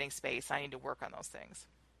or writing space. I need to work on those things.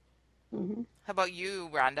 How about you,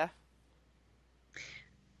 Rhonda?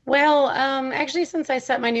 Well, actually, since I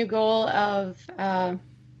set my new goal of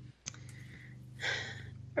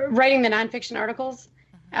writing the nonfiction articles,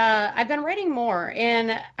 I've been writing more.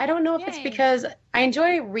 And I don't know if it's because I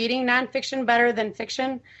enjoy reading nonfiction better than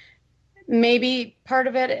fiction. Maybe part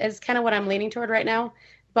of it is kind of what I'm leaning toward right now,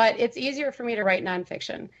 but it's easier for me to write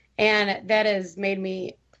nonfiction, and that has made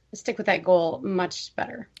me stick with that goal much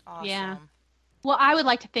better. Awesome. Yeah. Well, I would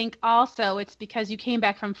like to think also it's because you came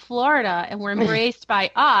back from Florida and were embraced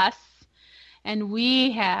by us, and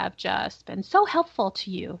we have just been so helpful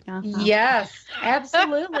to you. Yes,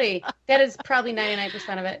 absolutely. That is probably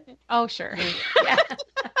 99% of it. Oh, sure. Yeah.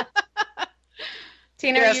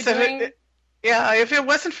 Tina, are you doing... Yeah, if it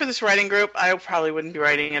wasn't for this writing group, I probably wouldn't be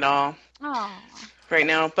writing at all Oh. right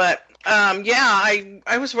now. But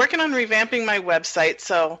I was working on revamping my website,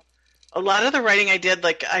 so a lot of the writing I did,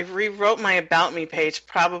 like I rewrote my About Me page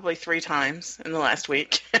probably 3 times in the last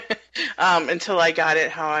week until I got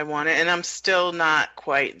it how I want it, and I'm still not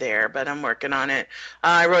quite there, but I'm working on it.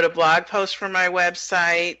 I wrote a blog post for my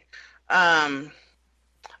website.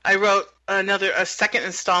 I wrote a second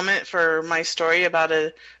installment for my story about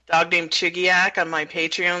a dog named Chugiak on my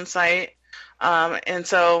Patreon site, and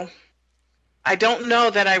so I don't know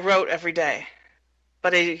that I wrote every day,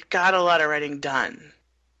 but I got a lot of writing done.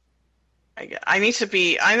 I need to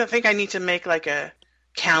be. I don't think I need to make like a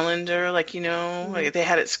calendar, like like they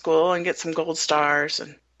had at school, and get some gold stars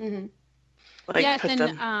and Yes, put and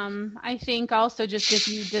them. I think also just if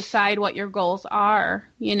you decide what your goals are,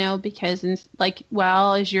 because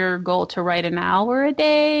is your goal to write an hour a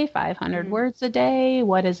day, 500 words a day?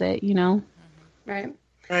 What is it? Right. Right.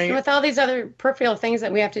 And with all these other peripheral things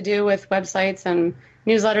that we have to do with websites and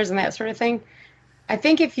newsletters and that sort of thing, I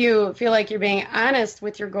think if you feel like you're being honest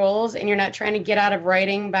with your goals and you're not trying to get out of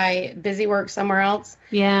writing by busy work somewhere else,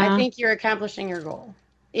 I think you're accomplishing your goal.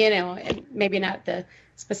 Maybe not the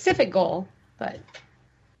specific goal, but,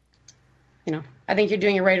 I think you're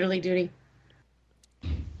doing your writerly duty.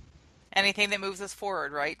 Anything that moves us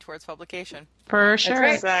forward, right, towards publication. For sure. That's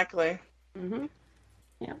right. Exactly. Mm-hmm.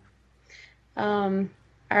 Yeah.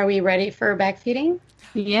 Are we ready for backfeeding?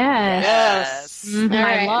 Yes. Yes. Mhm. All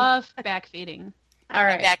I right. love backfeeding. All My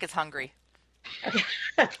right. back is hungry. Okay.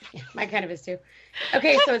 Mine kind of is too.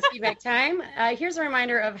 Okay, so it's feedback time. Here's a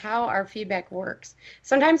reminder of how our feedback works.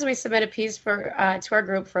 Sometimes we submit a piece to our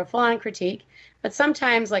group for a full-on critique, but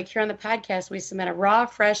sometimes, like here on the podcast, we submit a raw,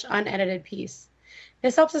 fresh, unedited piece.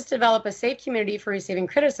 This helps us develop a safe community for receiving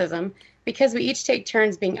criticism because we each take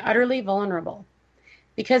turns being utterly vulnerable.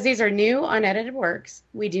 Because these are new, unedited works,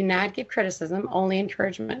 we do not give criticism, only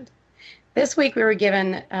encouragement. This week we were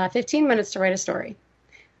given 15 minutes to write a story.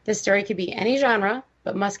 This story could be any genre,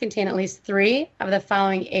 but must contain at least 3 of the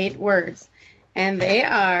following 8 words. And they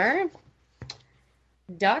are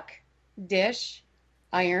duck, dish,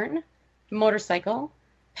 iron, motorcycle,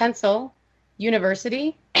 pencil,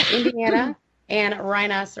 university, Indiana, and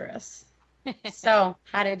rhinoceros. So,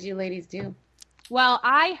 how did you ladies do? Well,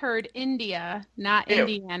 I heard India, not Ew.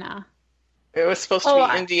 Indiana. It was supposed to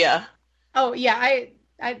be India. Oh, yeah,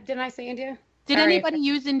 I didn't I say India? Did Sorry. anybody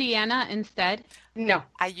use Indiana instead? No.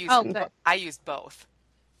 I used good. I used both.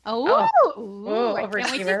 Oh, Oh, I can't wait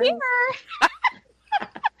to overachiever. hear.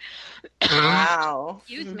 Wow.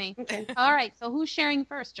 Excuse me. Okay. All right, so who's sharing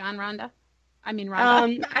first? Rhonda?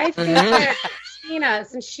 Rhonda. I think that Tina,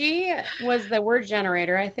 since she was the word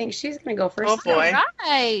generator, I think she's going to go first. Oh, boy.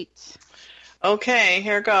 Right. Okay,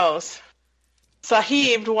 here goes.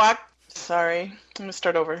 Sahib walked through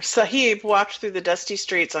the dusty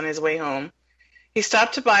streets on his way home. He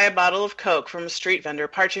stopped to buy a bottle of Coke from a street vendor,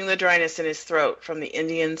 parching the dryness in his throat from the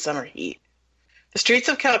Indian summer heat. The streets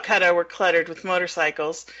of Calcutta were cluttered with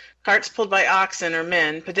motorcycles, carts pulled by oxen or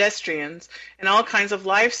men, pedestrians, and all kinds of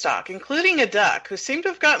livestock, including a duck who seemed to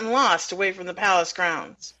have gotten lost away from the palace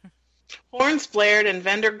grounds. Horns blared and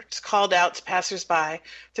vendors called out to passers-by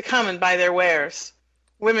to come and buy their wares.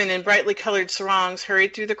 Women in brightly colored sarongs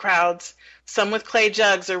hurried through the crowds, some with clay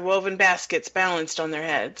jugs or woven baskets balanced on their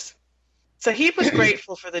heads. Sahib was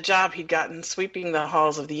grateful for the job he'd gotten sweeping the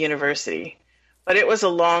halls of the university, but it was a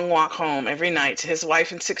long walk home every night to his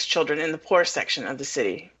wife and 6 children in the poor section of the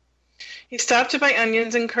city. He stopped to buy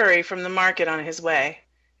onions and curry from the market on his way.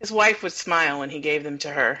 His wife would smile when he gave them to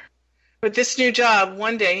her. With this new job,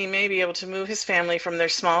 one day he may be able to move his family from their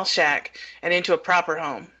small shack and into a proper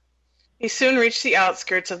home. He soon reached the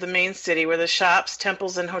outskirts of the main city where the shops,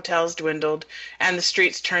 temples, and hotels dwindled and the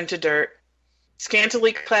streets turned to dirt.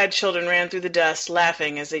 Scantily clad children ran through the dust,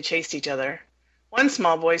 laughing as they chased each other. One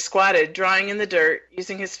small boy squatted, drawing in the dirt,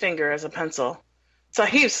 using his finger as a pencil.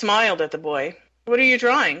 Sahib smiled at the boy. "What are you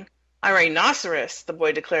drawing?" "A rhinoceros," the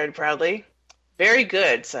boy declared proudly. "Very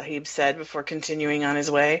good," Sahib said before continuing on his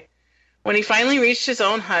way. When he finally reached his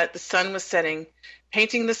own hut, the sun was setting,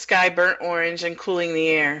 painting the sky burnt orange and cooling the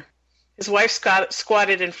air. His wife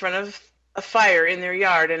squatted in front of a fire in their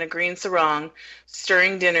yard in a green sarong,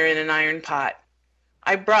 stirring dinner in an iron pot.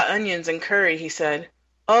 "I brought onions and curry," he said.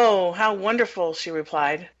 "Oh, how wonderful," she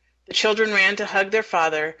replied. The children ran to hug their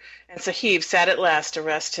father, and Sahib sat at last to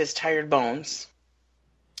rest his tired bones.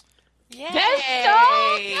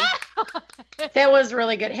 Yay! That was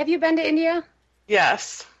really good. Have you been to India?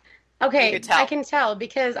 Yes. Okay, You could tell. I can tell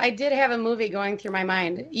because I did have a movie going through my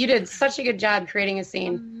mind. You did such a good job creating a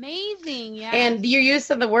scene. Amazing, yeah. And your use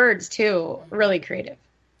of the words, too, really creative.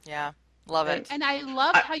 Yeah. Love it. And I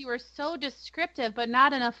loved how you were so descriptive, but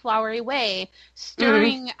not in a flowery way.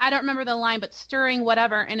 Stirring, I don't remember the line, but stirring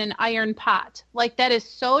whatever in an iron pot. Like, that is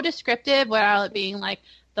so descriptive without it being like,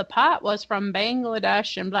 the pot was from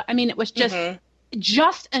Bangladesh and blah. I mean, it was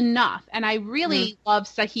just enough. And I really love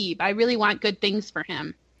Sahib. I really want good things for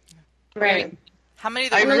him. Right. How many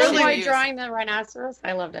of the I words really did you enjoyed use? drawing the rhinoceros.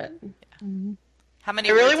 I loved it. How many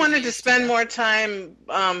I really words did wanted you to use spend do more time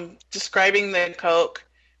describing the Coke,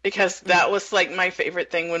 because that was like my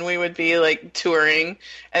favorite thing when we would be like touring,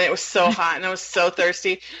 and it was so hot and I was so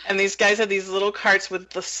thirsty, and these guys had these little carts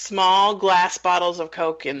with the small glass bottles of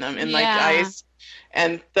Coke in them and like ice,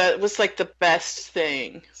 and that was like the best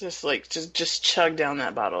thing. Just chug down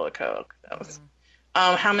that bottle of Coke. That was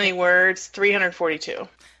how many words? 342.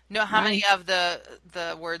 No, how many of the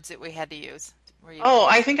words that we had to use?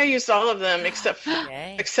 I think I used all of them except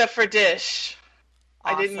for dish.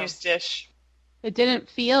 Awesome. I didn't use dish. It didn't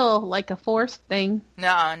feel like a forced thing.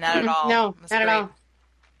 No, not at all. No, It was not at great. all.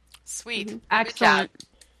 Sweet. Excellent.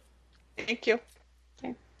 Thank you.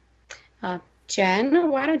 Okay. Jen,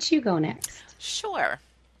 why don't you go next? Sure.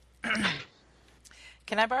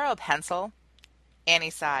 Can I borrow a pencil? Annie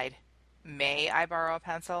sighed. May I borrow a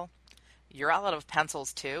pencil? You're all out of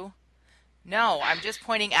pencils, too? No, I'm just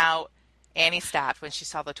pointing out. Annie stopped when she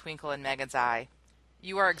saw the twinkle in Megan's eye.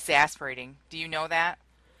 You are exasperating. Do you know that?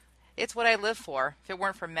 It's what I live for. If it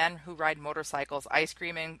weren't for men who ride motorcycles, ice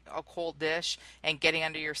cream in a cold dish, and getting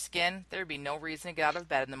under your skin, there'd be no reason to get out of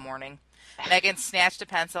bed in the morning. Megan snatched a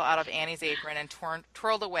pencil out of Annie's apron and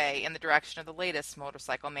twirled away in the direction of the latest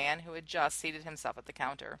motorcycle man who had just seated himself at the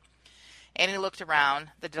counter. Annie looked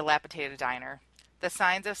around the dilapidated diner. The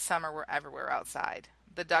signs of summer were everywhere outside.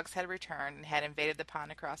 The ducks had returned and had invaded the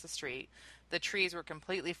pond across the street. The trees were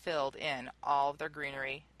completely filled in all of their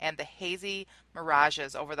greenery, and the hazy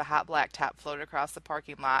mirages over the hot blacktop floated across the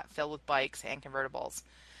parking lot filled with bikes and convertibles.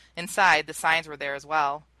 Inside, the signs were there as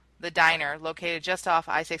well. The diner, located just off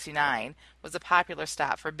I-69, was a popular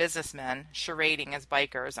stop for businessmen charading as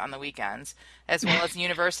bikers on the weekends, as well as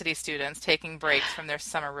university students taking breaks from their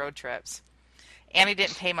summer road trips. Annie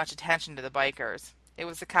didn't pay much attention to the bikers. It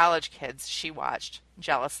was the college kids she watched,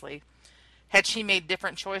 jealously. Had she made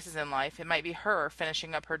different choices in life, it might be her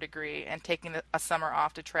finishing up her degree and taking a summer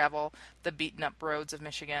off to travel the beaten-up roads of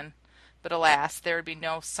Michigan. But alas, there would be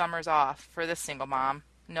no summers off for this single mom,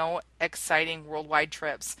 no exciting worldwide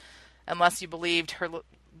trips, unless you believed,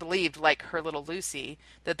 like her little Lucy,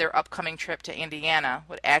 that their upcoming trip to Indiana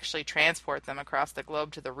would actually transport them across the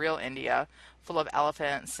globe to the real India, full of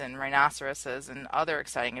elephants and rhinoceroses and other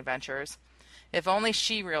exciting adventures. If only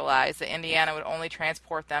she realized that Indiana would only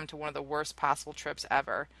transport them to one of the worst possible trips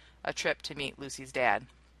ever, a trip to meet Lucy's dad.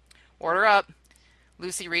 Order up.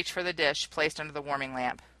 Lucy reached for the dish placed under the warming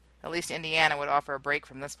lamp. At least Indiana would offer a break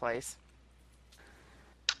from this place.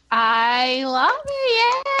 I love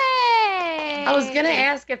it. Yay! I was going to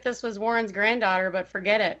ask if this was Warren's granddaughter, but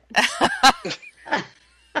forget it.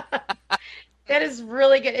 That is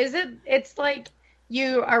really good. It's like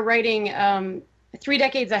you are writing 3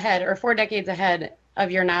 decades ahead or 4 decades ahead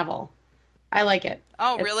of your novel. I like it.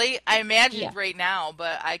 Oh, really? I imagined right now,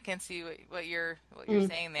 but I can see what you're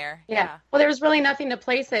saying there. Yeah. Well, there's really nothing to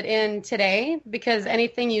place it in today because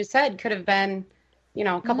anything you said could have been,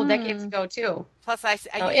 a couple decades ago too. Plus, I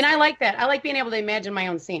like that. I like being able to imagine my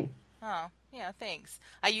own scene. Oh, yeah, thanks.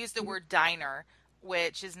 I use the word diner,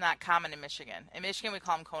 which is not common in Michigan. In Michigan, we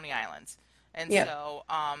call them Coney Islands. And so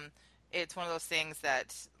it's one of those things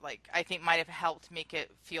that, like, I think might have helped make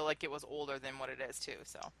it feel like it was older than what it is, too.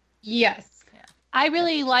 So. Yes. Yeah. I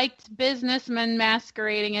really liked businessmen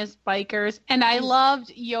masquerading as bikers, and I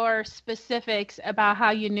loved your specifics about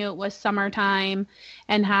how you knew it was summertime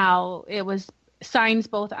and how it was signs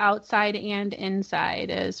both outside and inside.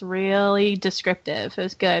 It was really descriptive. It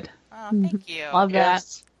was good. Oh, thank you. Love that.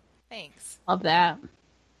 Thanks. Love that.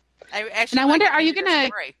 I wonder, are you going to...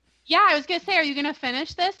 Story. Yeah, I was going to say, are you going to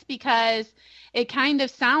finish this? Because it kind of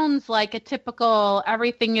sounds like a typical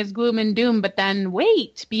everything is gloom and doom, but then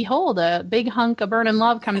wait, behold, a big hunk of burning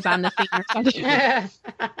love comes on the scene or something.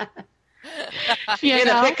 In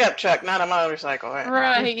a pickup truck, not a motorcycle.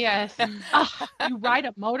 Right, yes. Oh, you ride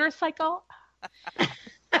a motorcycle?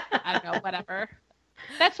 I don't know, whatever.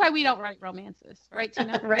 That's why we don't write romances. Right,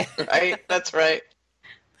 Tina? Right. Right, that's right.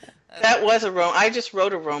 That was I just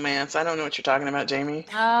wrote a romance. I don't know what you're talking about, Jamie.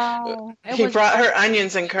 Oh. He brought her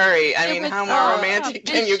onions and curry. I mean, how more romantic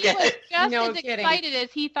can you get? She was just No as kidding. excited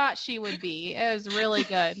as he thought she would be. It was really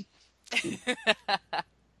good.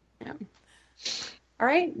 Yeah. All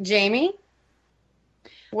right, Jamie.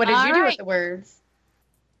 What did you do with the words?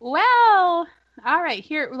 Well, all right,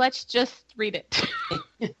 here, let's just read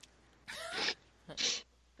it.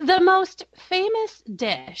 The most famous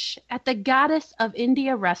dish at the Goddess of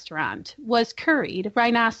India restaurant was curried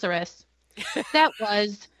rhinoceros. That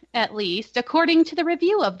was, at least, according to the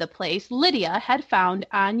review of the place Lydia had found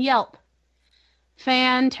on Yelp.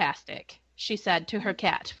 Fantastic, she said to her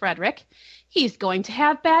cat, Frederick. He's going to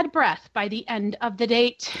have bad breath by the end of the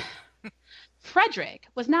date. Frederick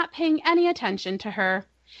was not paying any attention to her.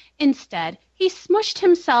 Instead, he smushed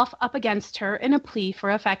himself up against her in a plea for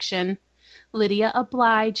affection. Lydia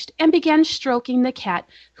obliged and began stroking the cat,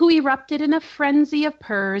 who erupted in a frenzy of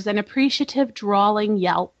purrs and appreciative drawling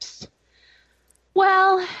yelps.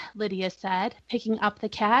 Well, Lydia said, picking up the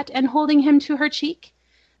cat and holding him to her cheek,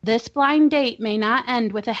 this blind date may not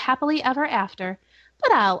end with a happily ever after,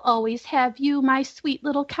 but I'll always have you, my sweet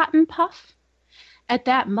little cotton puff. At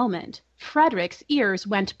that moment, Frederick's ears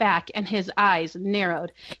went back and his eyes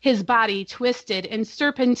narrowed. His body twisted in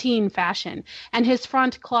serpentine fashion, and his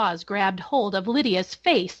front claws grabbed hold of Lydia's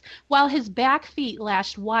face, while his back feet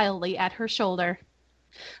lashed wildly at her shoulder.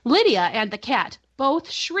 Lydia and the cat both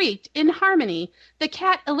shrieked in harmony, the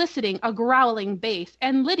cat eliciting a growling bass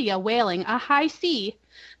and Lydia wailing a high C.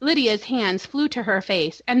 Lydia's hands flew to her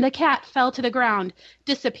face, and the cat fell to the ground,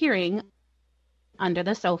 disappearing under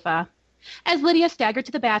the sofa. As Lydia staggered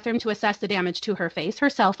to the bathroom to assess the damage to her face, her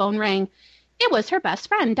cell phone rang. It was her best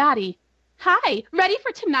friend, Dottie. Hi, ready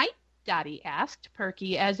for tonight? Dottie asked,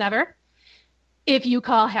 perky as ever. If you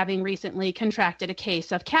call having recently contracted a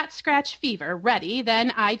case of cat scratch fever ready,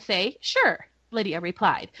 then I'd say sure, Lydia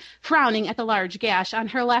replied, frowning at the large gash on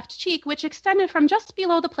her left cheek, which extended from just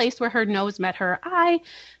below the place where her nose met her eye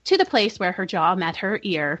to the place where her jaw met her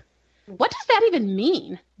ear. What does that even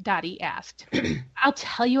mean? Dottie asked. I'll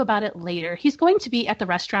tell you about it later. He's going to be at the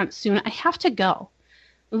restaurant soon. I have to go.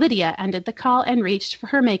 Lydia ended the call and reached for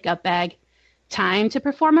her makeup bag. Time to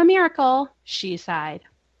perform a miracle, she sighed.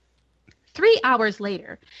 3 hours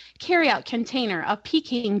later, carry-out container of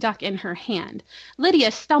Peking duck in her hand,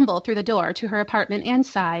 Lydia stumbled through the door to her apartment and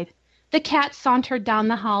sighed. The cat sauntered down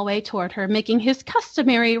the hallway toward her, making his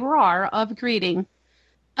customary roar of greeting.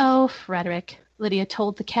 Oh, Frederick, Lydia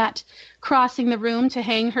told the cat, crossing the room to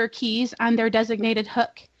hang her keys on their designated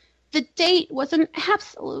hook. The date was an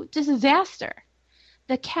absolute disaster.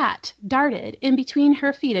 The cat darted in between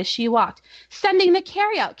her feet as she walked, sending the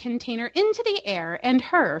carry-out container into the air and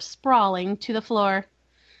her sprawling to the floor.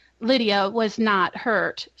 Lydia was not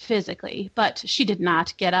hurt physically, but she did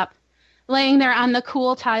not get up. Laying there on the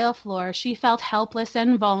cool tile floor, she felt helpless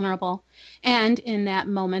and vulnerable, and in that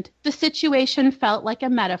moment, the situation felt like a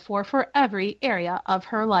metaphor for every area of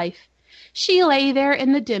her life. She lay there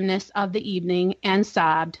in the dimness of the evening and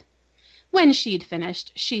sobbed. When she'd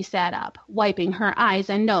finished, she sat up, wiping her eyes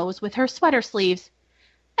and nose with her sweater sleeves.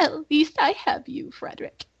 At least I have you,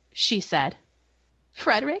 Frederick, she said.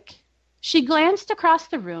 Frederick? She glanced across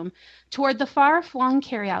the room toward the far-flung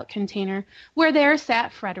carry-out container, where there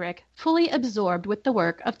sat Frederick, fully absorbed with the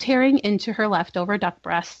work of tearing into her leftover duck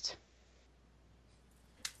breast.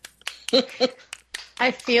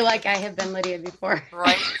 I feel like I have been Lydia before.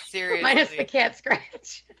 Right, seriously. Minus the cat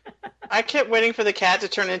scratch. I kept waiting for the cat to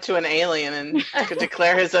turn into an alien and could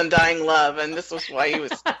declare his undying love, and this was why he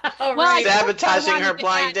was sabotaging her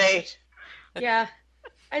blind date. Yeah.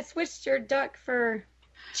 I switched your duck for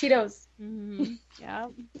Cheetos. Mm-hmm. Yeah.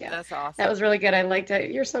 That's awesome. That was really good. I liked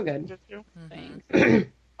it. You're so good. Mm-hmm.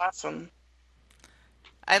 Awesome.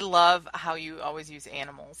 I love how you always use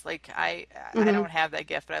animals. Like I don't have that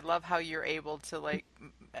gift, but I love how you're able to like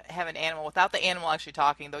have an animal without the animal actually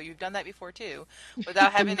talking, though you've done that before too,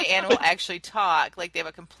 without having the animal actually talk. Like they have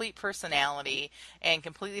a complete personality and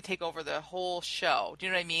completely take over the whole show. Do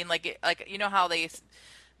you know what I mean? Like you know how they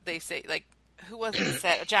say, like, who was it that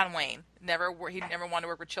said John Wayne he never wanted to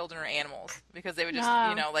work with children or animals because they would just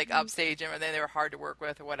like upstage him, or then they were hard to work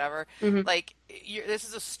with or whatever. Like this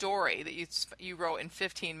is a story that you wrote in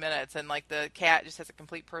 15 minutes, and like the cat just has a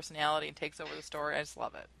complete personality and takes over the story. I just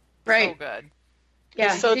love it. Right. So good.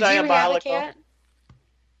 Yeah. It's so diabolical. You have a cat?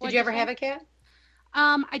 Did you ever have a cat?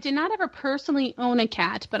 I did not ever personally own a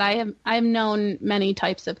cat, but I've known many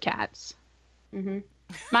types of cats. Mm-hmm.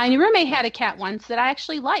 My roommate had a cat once that I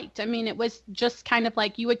actually liked. I mean, it was just kind of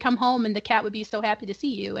like you would come home and the cat would be so happy to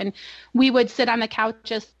see you. And we would sit on the couch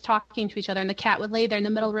just talking to each other, and the cat would lay there in the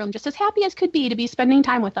middle of the room just as happy as could be to be spending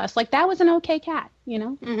time with us. Like, that was an okay cat, you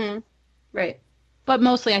know? Mm-hmm. Right. But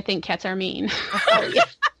mostly I think cats are mean.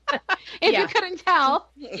 If you couldn't tell.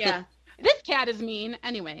 Yeah. This cat is mean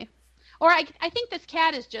anyway. Or I think this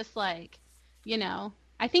cat is just like,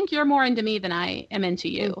 I think you're more into me than I am into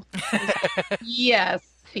you. Yes.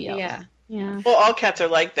 Feels. Yeah. Yeah. Well, all cats are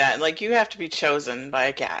like that. Like, you have to be chosen by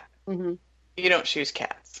a cat. Mm-hmm. You don't choose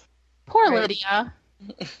cats. Poor Right. Lydia.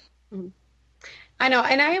 I know,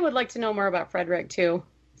 and I would like to know more about Frederick too.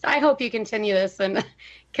 So I hope you continue this, and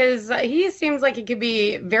because he seems like it could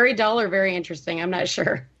be very dull or very interesting. I'm not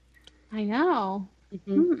sure. I know.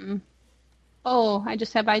 Mm-hmm. Oh, I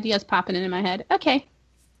just have ideas popping into my head. Okay.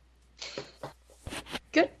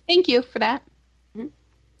 Good. Thank you for that. All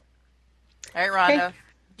right, Rhonda. Okay.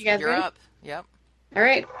 You guys You're ready? up. Yep. All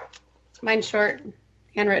right. Mine's short,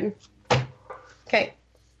 handwritten. Okay.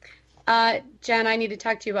 Jen, I need to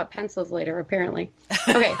talk to you about pencils later, apparently.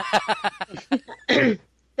 Okay.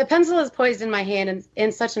 The pencil is poised in my hand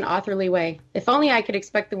in such an authorly way. If only I could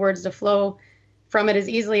expect the words to flow from it as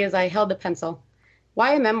easily as I held the pencil.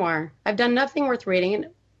 Why a memoir? I've done nothing worth reading,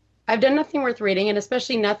 and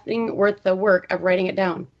especially nothing worth the work of writing it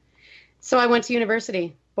down. So I went to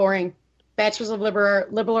university. Boring. Bachelor's of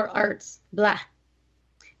liberal arts. Blah.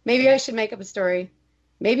 Maybe I should make up a story.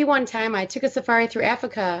 Maybe one time I took a safari through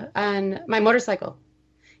Africa on my motorcycle.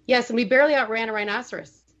 Yes, and we barely outran a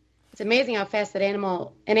rhinoceros. It's amazing how fast an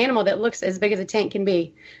animal that looks as big as a tank can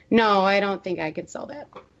be. No, I don't think I could sell that.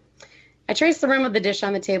 I trace the rim of the dish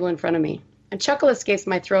on the table in front of me. A chuckle escapes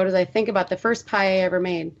my throat as I think about the first pie I ever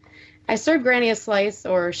made. I served Granny a slice,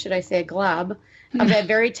 or should I say a glob, of that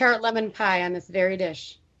very tart lemon pie on this very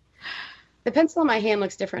dish. The pencil in my hand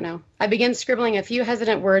looks different now. I begin scribbling a few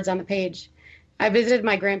hesitant words on the page. I visited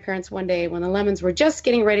my grandparents one day when the lemons were just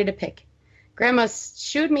getting ready to pick. Grandma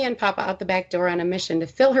shooed me and Papa out the back door on a mission to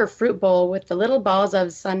fill her fruit bowl with the little balls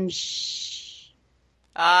of sunshine.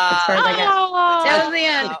 As far as I got. That was the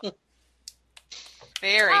end.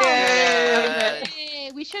 Very good.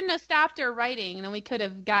 Hey, we shouldn't have stopped her writing, and then we could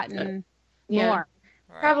have gotten Yeah. more.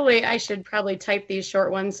 Probably, I should probably type these short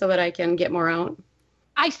ones so that I can get more out.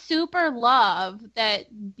 I super love that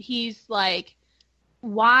he's like,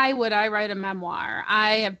 why would I write a memoir?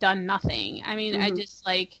 I have done nothing. I mean,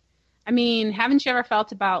 haven't you ever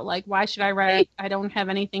felt about like, why should I write? I don't have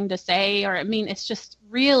anything to say. Or, I mean, it's just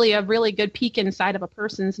really a really good peek inside of a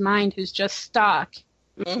person's mind who's just stuck.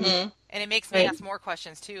 Mm-hmm. And it makes me ask more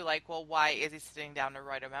questions too, like, well, why is he sitting down to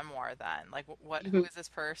write a memoir then? Like, who is this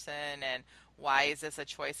person, and why is this a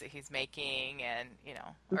choice that he's making? And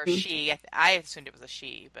or she. I assumed it was a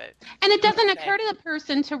she, but and it doesn't occur to the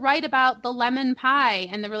person to write about the lemon pie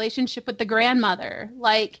and the relationship with the grandmother.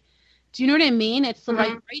 Like, do you know what I mean? It's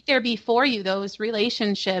like right there before you, those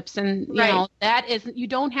relationships, and you know that is, you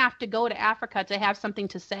don't have to go to Africa to have something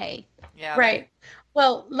to say. Yeah. Right.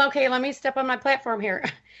 Well, okay, let me step on my platform here.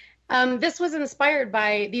 This was inspired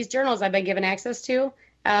by these journals I've been given access to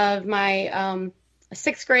of my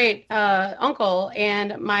sixth grade uncle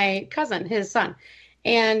and my cousin, his son.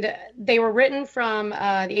 And they were written from the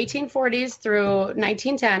 1840s through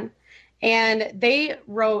 1910. And they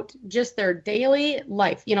wrote just their daily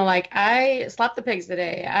life, like I slapped the pigs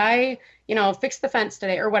today. I, fixed the fence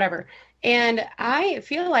today or whatever. And I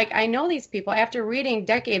feel like I know these people after reading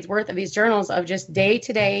decades worth of these journals of just day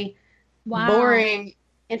to day boring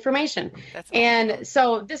information. That's awesome. And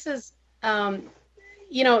so this is, I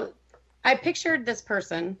pictured this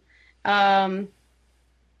person. It's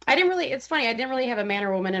funny, I didn't really have a man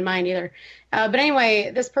or woman in mind either. But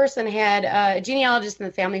anyway, this person had a genealogist in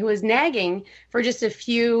the family who was nagging for just a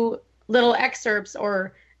few little excerpts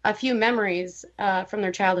or a few memories from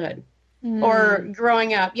their childhood or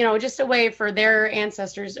growing up, just a way for their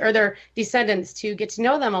ancestors or their descendants to get to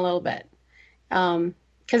know them a little bit.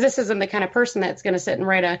 Because this isn't the kind of person that's going to sit and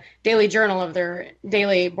write a daily journal of their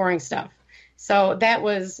daily boring stuff. So that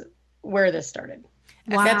was where this started.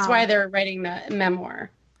 Wow. That's why they're writing the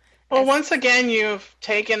memoir. Well, once again, you've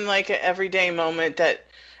taken like an everyday moment that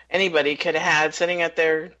anybody could have had sitting at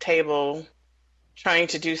their table trying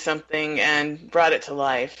to do something and brought it to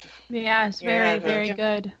life. Yeah, it's very, very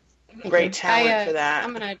good. Great talent for that.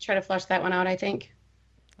 I'm going to try to flush that one out, I think.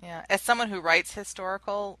 Yeah, as someone who writes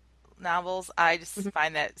historical novels, I just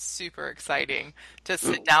find that super exciting to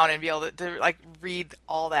sit down and be able to like read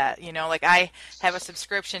all that. Like I have a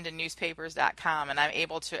subscription to newspapers.com, and I'm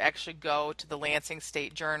able to actually go to the Lansing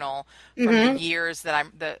State Journal from the years that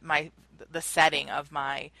the setting of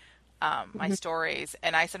my my stories,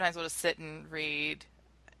 and I sometimes will just sit and read,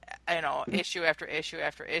 issue after issue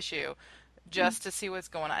after issue, just to see what's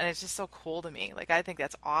going on. And it's just so cool to me. Like I think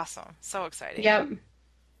that's awesome, so exciting. Yep.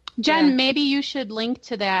 Jen, maybe you should link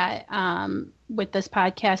to that with this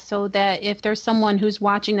podcast so that if there's someone who's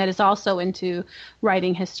watching that is also into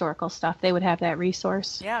writing historical stuff, they would have that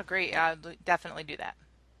resource. Yeah, great. I'll definitely do that.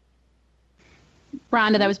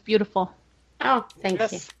 Rhonda, that was beautiful. Oh, thank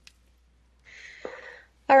you.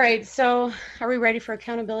 All right, so are we ready for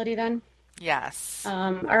accountability then? Yes.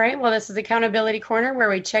 All right. Well, this is Accountability Corner, where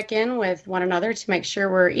we check in with one another to make sure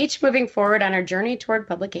we're each moving forward on our journey toward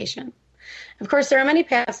publication. Of course, there are many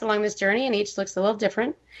paths along this journey, and each looks a little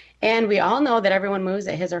different. And we all know that everyone moves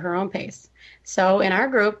at his or her own pace. So in our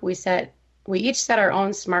group, we each set our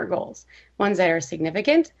own SMART goals, ones that are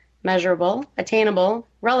significant, measurable, attainable,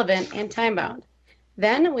 relevant, and time-bound.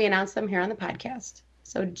 Then we announce them here on the podcast.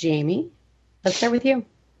 So Jamie, let's start with you.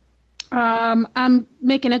 I'm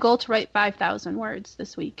making a goal to write 5,000 words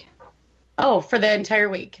this week. Oh, for the entire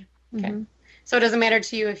week. Okay. Mm-hmm. So it doesn't matter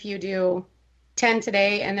to you if you do 10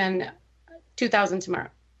 today and then 2,000 tomorrow?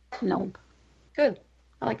 Nope. Good.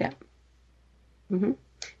 I like that. Mm-hmm.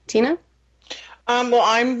 Tina?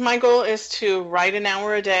 My goal is to write an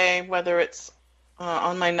hour a day, whether it's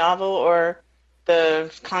on my novel or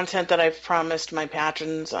the content that I've promised my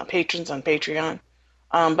patrons on Patreon.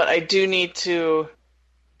 But I do need to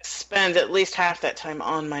spend at least half that time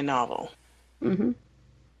on my novel. Mm-hmm.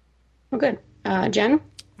 Well, good. Jen?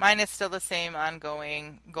 Mine is still the same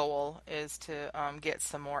ongoing goal, is to get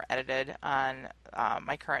some more edited on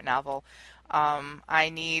my current novel. I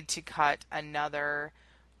need to cut another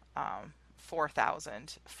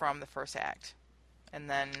 4,000 from the first act, and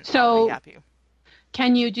then I'll be happy.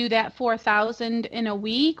 Can you do that 4,000 in a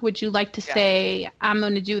week? Would you like to say, I'm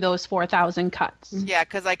going to do those 4,000 cuts? Yeah,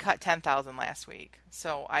 because I cut 10,000 last week.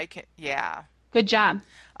 So I can, Good job.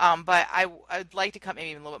 But I'd like to cut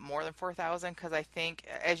maybe even a little bit more than 4,000, because I think,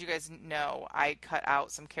 as you guys know, I cut out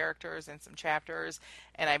some characters and some chapters,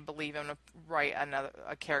 and I believe I'm going to write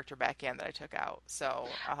a character back in that I took out. So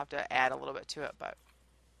I'll have to add a little bit to it, but...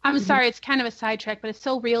 I'm sorry, it's kind of a sidetrack, but it's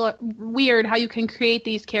so weird how you can create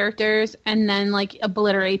these characters and then, like,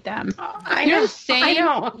 obliterate them. I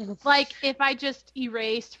know. Like, if I just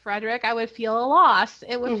erased Frederick, I would feel a loss.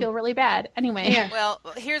 It would feel really bad. Anyway. Yeah. Well,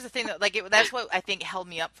 here's the thing, that's what I think held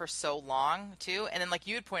me up for so long, too. And then, like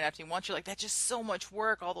you had pointed out to me once, you're like, that's just so much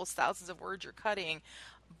work, all those thousands of words you're cutting.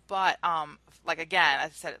 But, again,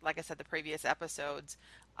 like I said, the previous episodes,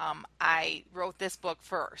 I wrote this book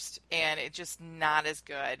first, and it's just not as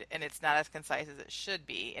good, and it's not as concise as it should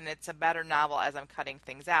be, and it's a better novel as I'm cutting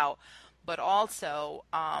things out. But also,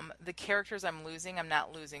 the characters I'm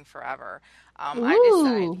not losing forever. I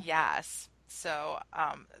decided, yes. So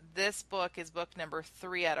this book is book number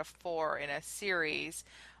 3 out of 4 in a series,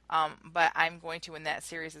 but I'm going to, when that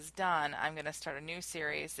series is done, I'm going to start a new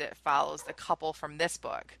series that follows the couple from this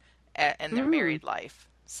book in their married life.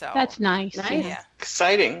 So that's nice. Yeah.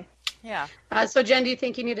 Exciting. Yeah. So Jen, do you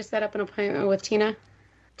think you need to set up an appointment with Tina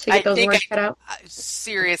to get those words cut out? I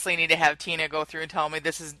seriously need to have Tina go through and tell me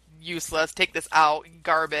this is useless. Take this out.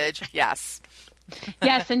 Garbage. Yes.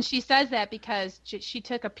 Yes, and she says that because she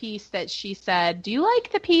took a piece that she said, do you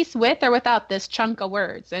like the piece with or without this chunk of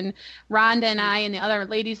words? And Rhonda and I and the other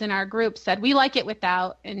ladies in our group said, we like it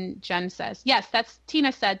without. And Jen says, yes,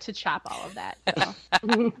 Tina said to chop all of that.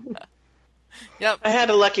 So. Yep. I had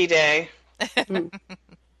a lucky day.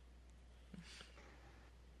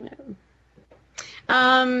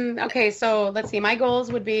 Okay, so let's see. My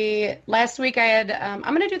goals would be, last week I had, I'm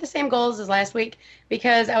going to do the same goals as last week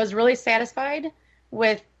because I was really satisfied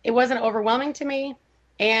with, it wasn't overwhelming to me,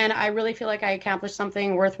 and I really feel like I accomplished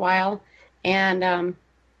something worthwhile, and I'm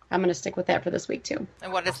going to stick with that for this week too.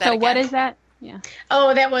 And what is that? So again? what is that? Yeah.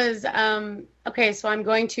 Oh, that was, okay, so I'm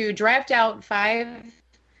going to draft out 5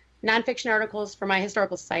 nonfiction articles for my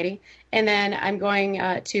historical society, and then I'm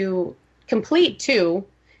going to complete 2,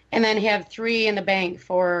 and then have 3 in the bank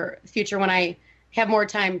for future when I have more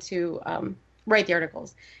time to write the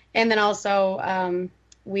articles. And then also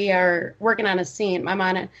we are working on a scene. My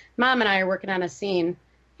mom and I are working on a scene,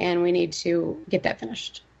 and we need to get that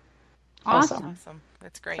finished. Awesome.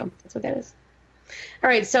 That's great. So that's what that is. All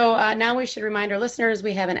right, so now we should remind our listeners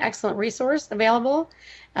we have an excellent resource available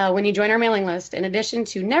when you join our mailing list. In addition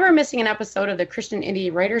to never missing an episode of the Christian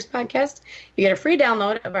Indie Writers Podcast, you get a free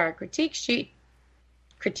download of our critique cheat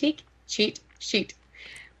sheet,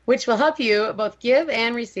 which will help you both give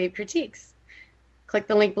and receive critiques. Click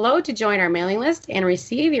the link below to join our mailing list and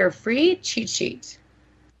receive your free cheat sheet.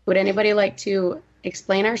 Would anybody like to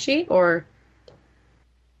explain our sheet or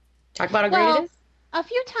talk about how great it is? A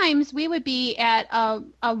few times we would be at a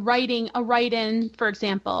write-in, for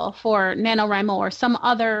example, for NaNoWriMo or some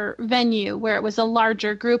other venue where it was a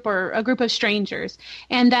larger group or a group of strangers.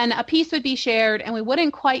 And then a piece would be shared and we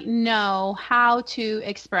wouldn't quite know how to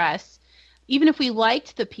express. Even if we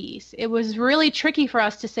liked the piece, it was really tricky for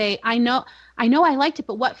us to say, I know I liked it,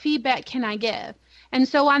 but what feedback can I give? And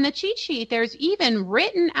so on the cheat sheet, there's even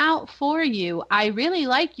written out for you, I really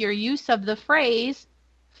like your use of the phrase,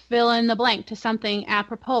 fill in the blank to something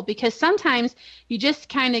apropos, because sometimes you just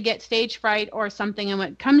kind of get stage fright or something, and when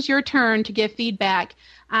it comes your turn to give feedback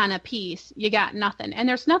on a piece, you got nothing. And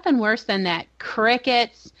there's nothing worse than that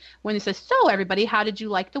crickets when it says, so everybody, how did you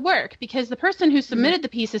like the work? Because the person who submitted the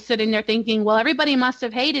piece is sitting there thinking, well, everybody must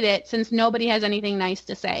have hated it since nobody has anything nice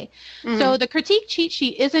to say. So the critique cheat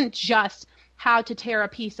sheet isn't just how to tear a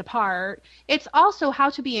piece apart. It's also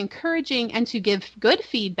how to be encouraging and to give good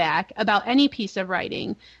feedback about any piece of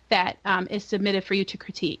writing that is submitted for you to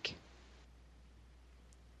critique.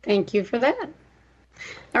 Thank you for that.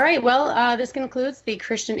 All right, well, this concludes the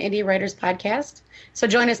Christian Indie Writers Podcast. So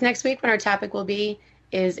join us next week when our topic will be,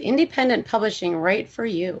 is independent publishing right for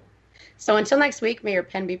you? So until next week, may your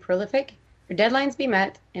pen be prolific, your deadlines be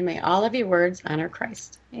met, and may all of your words honor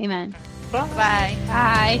Christ. Amen. Bye. Bye.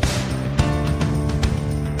 Bye.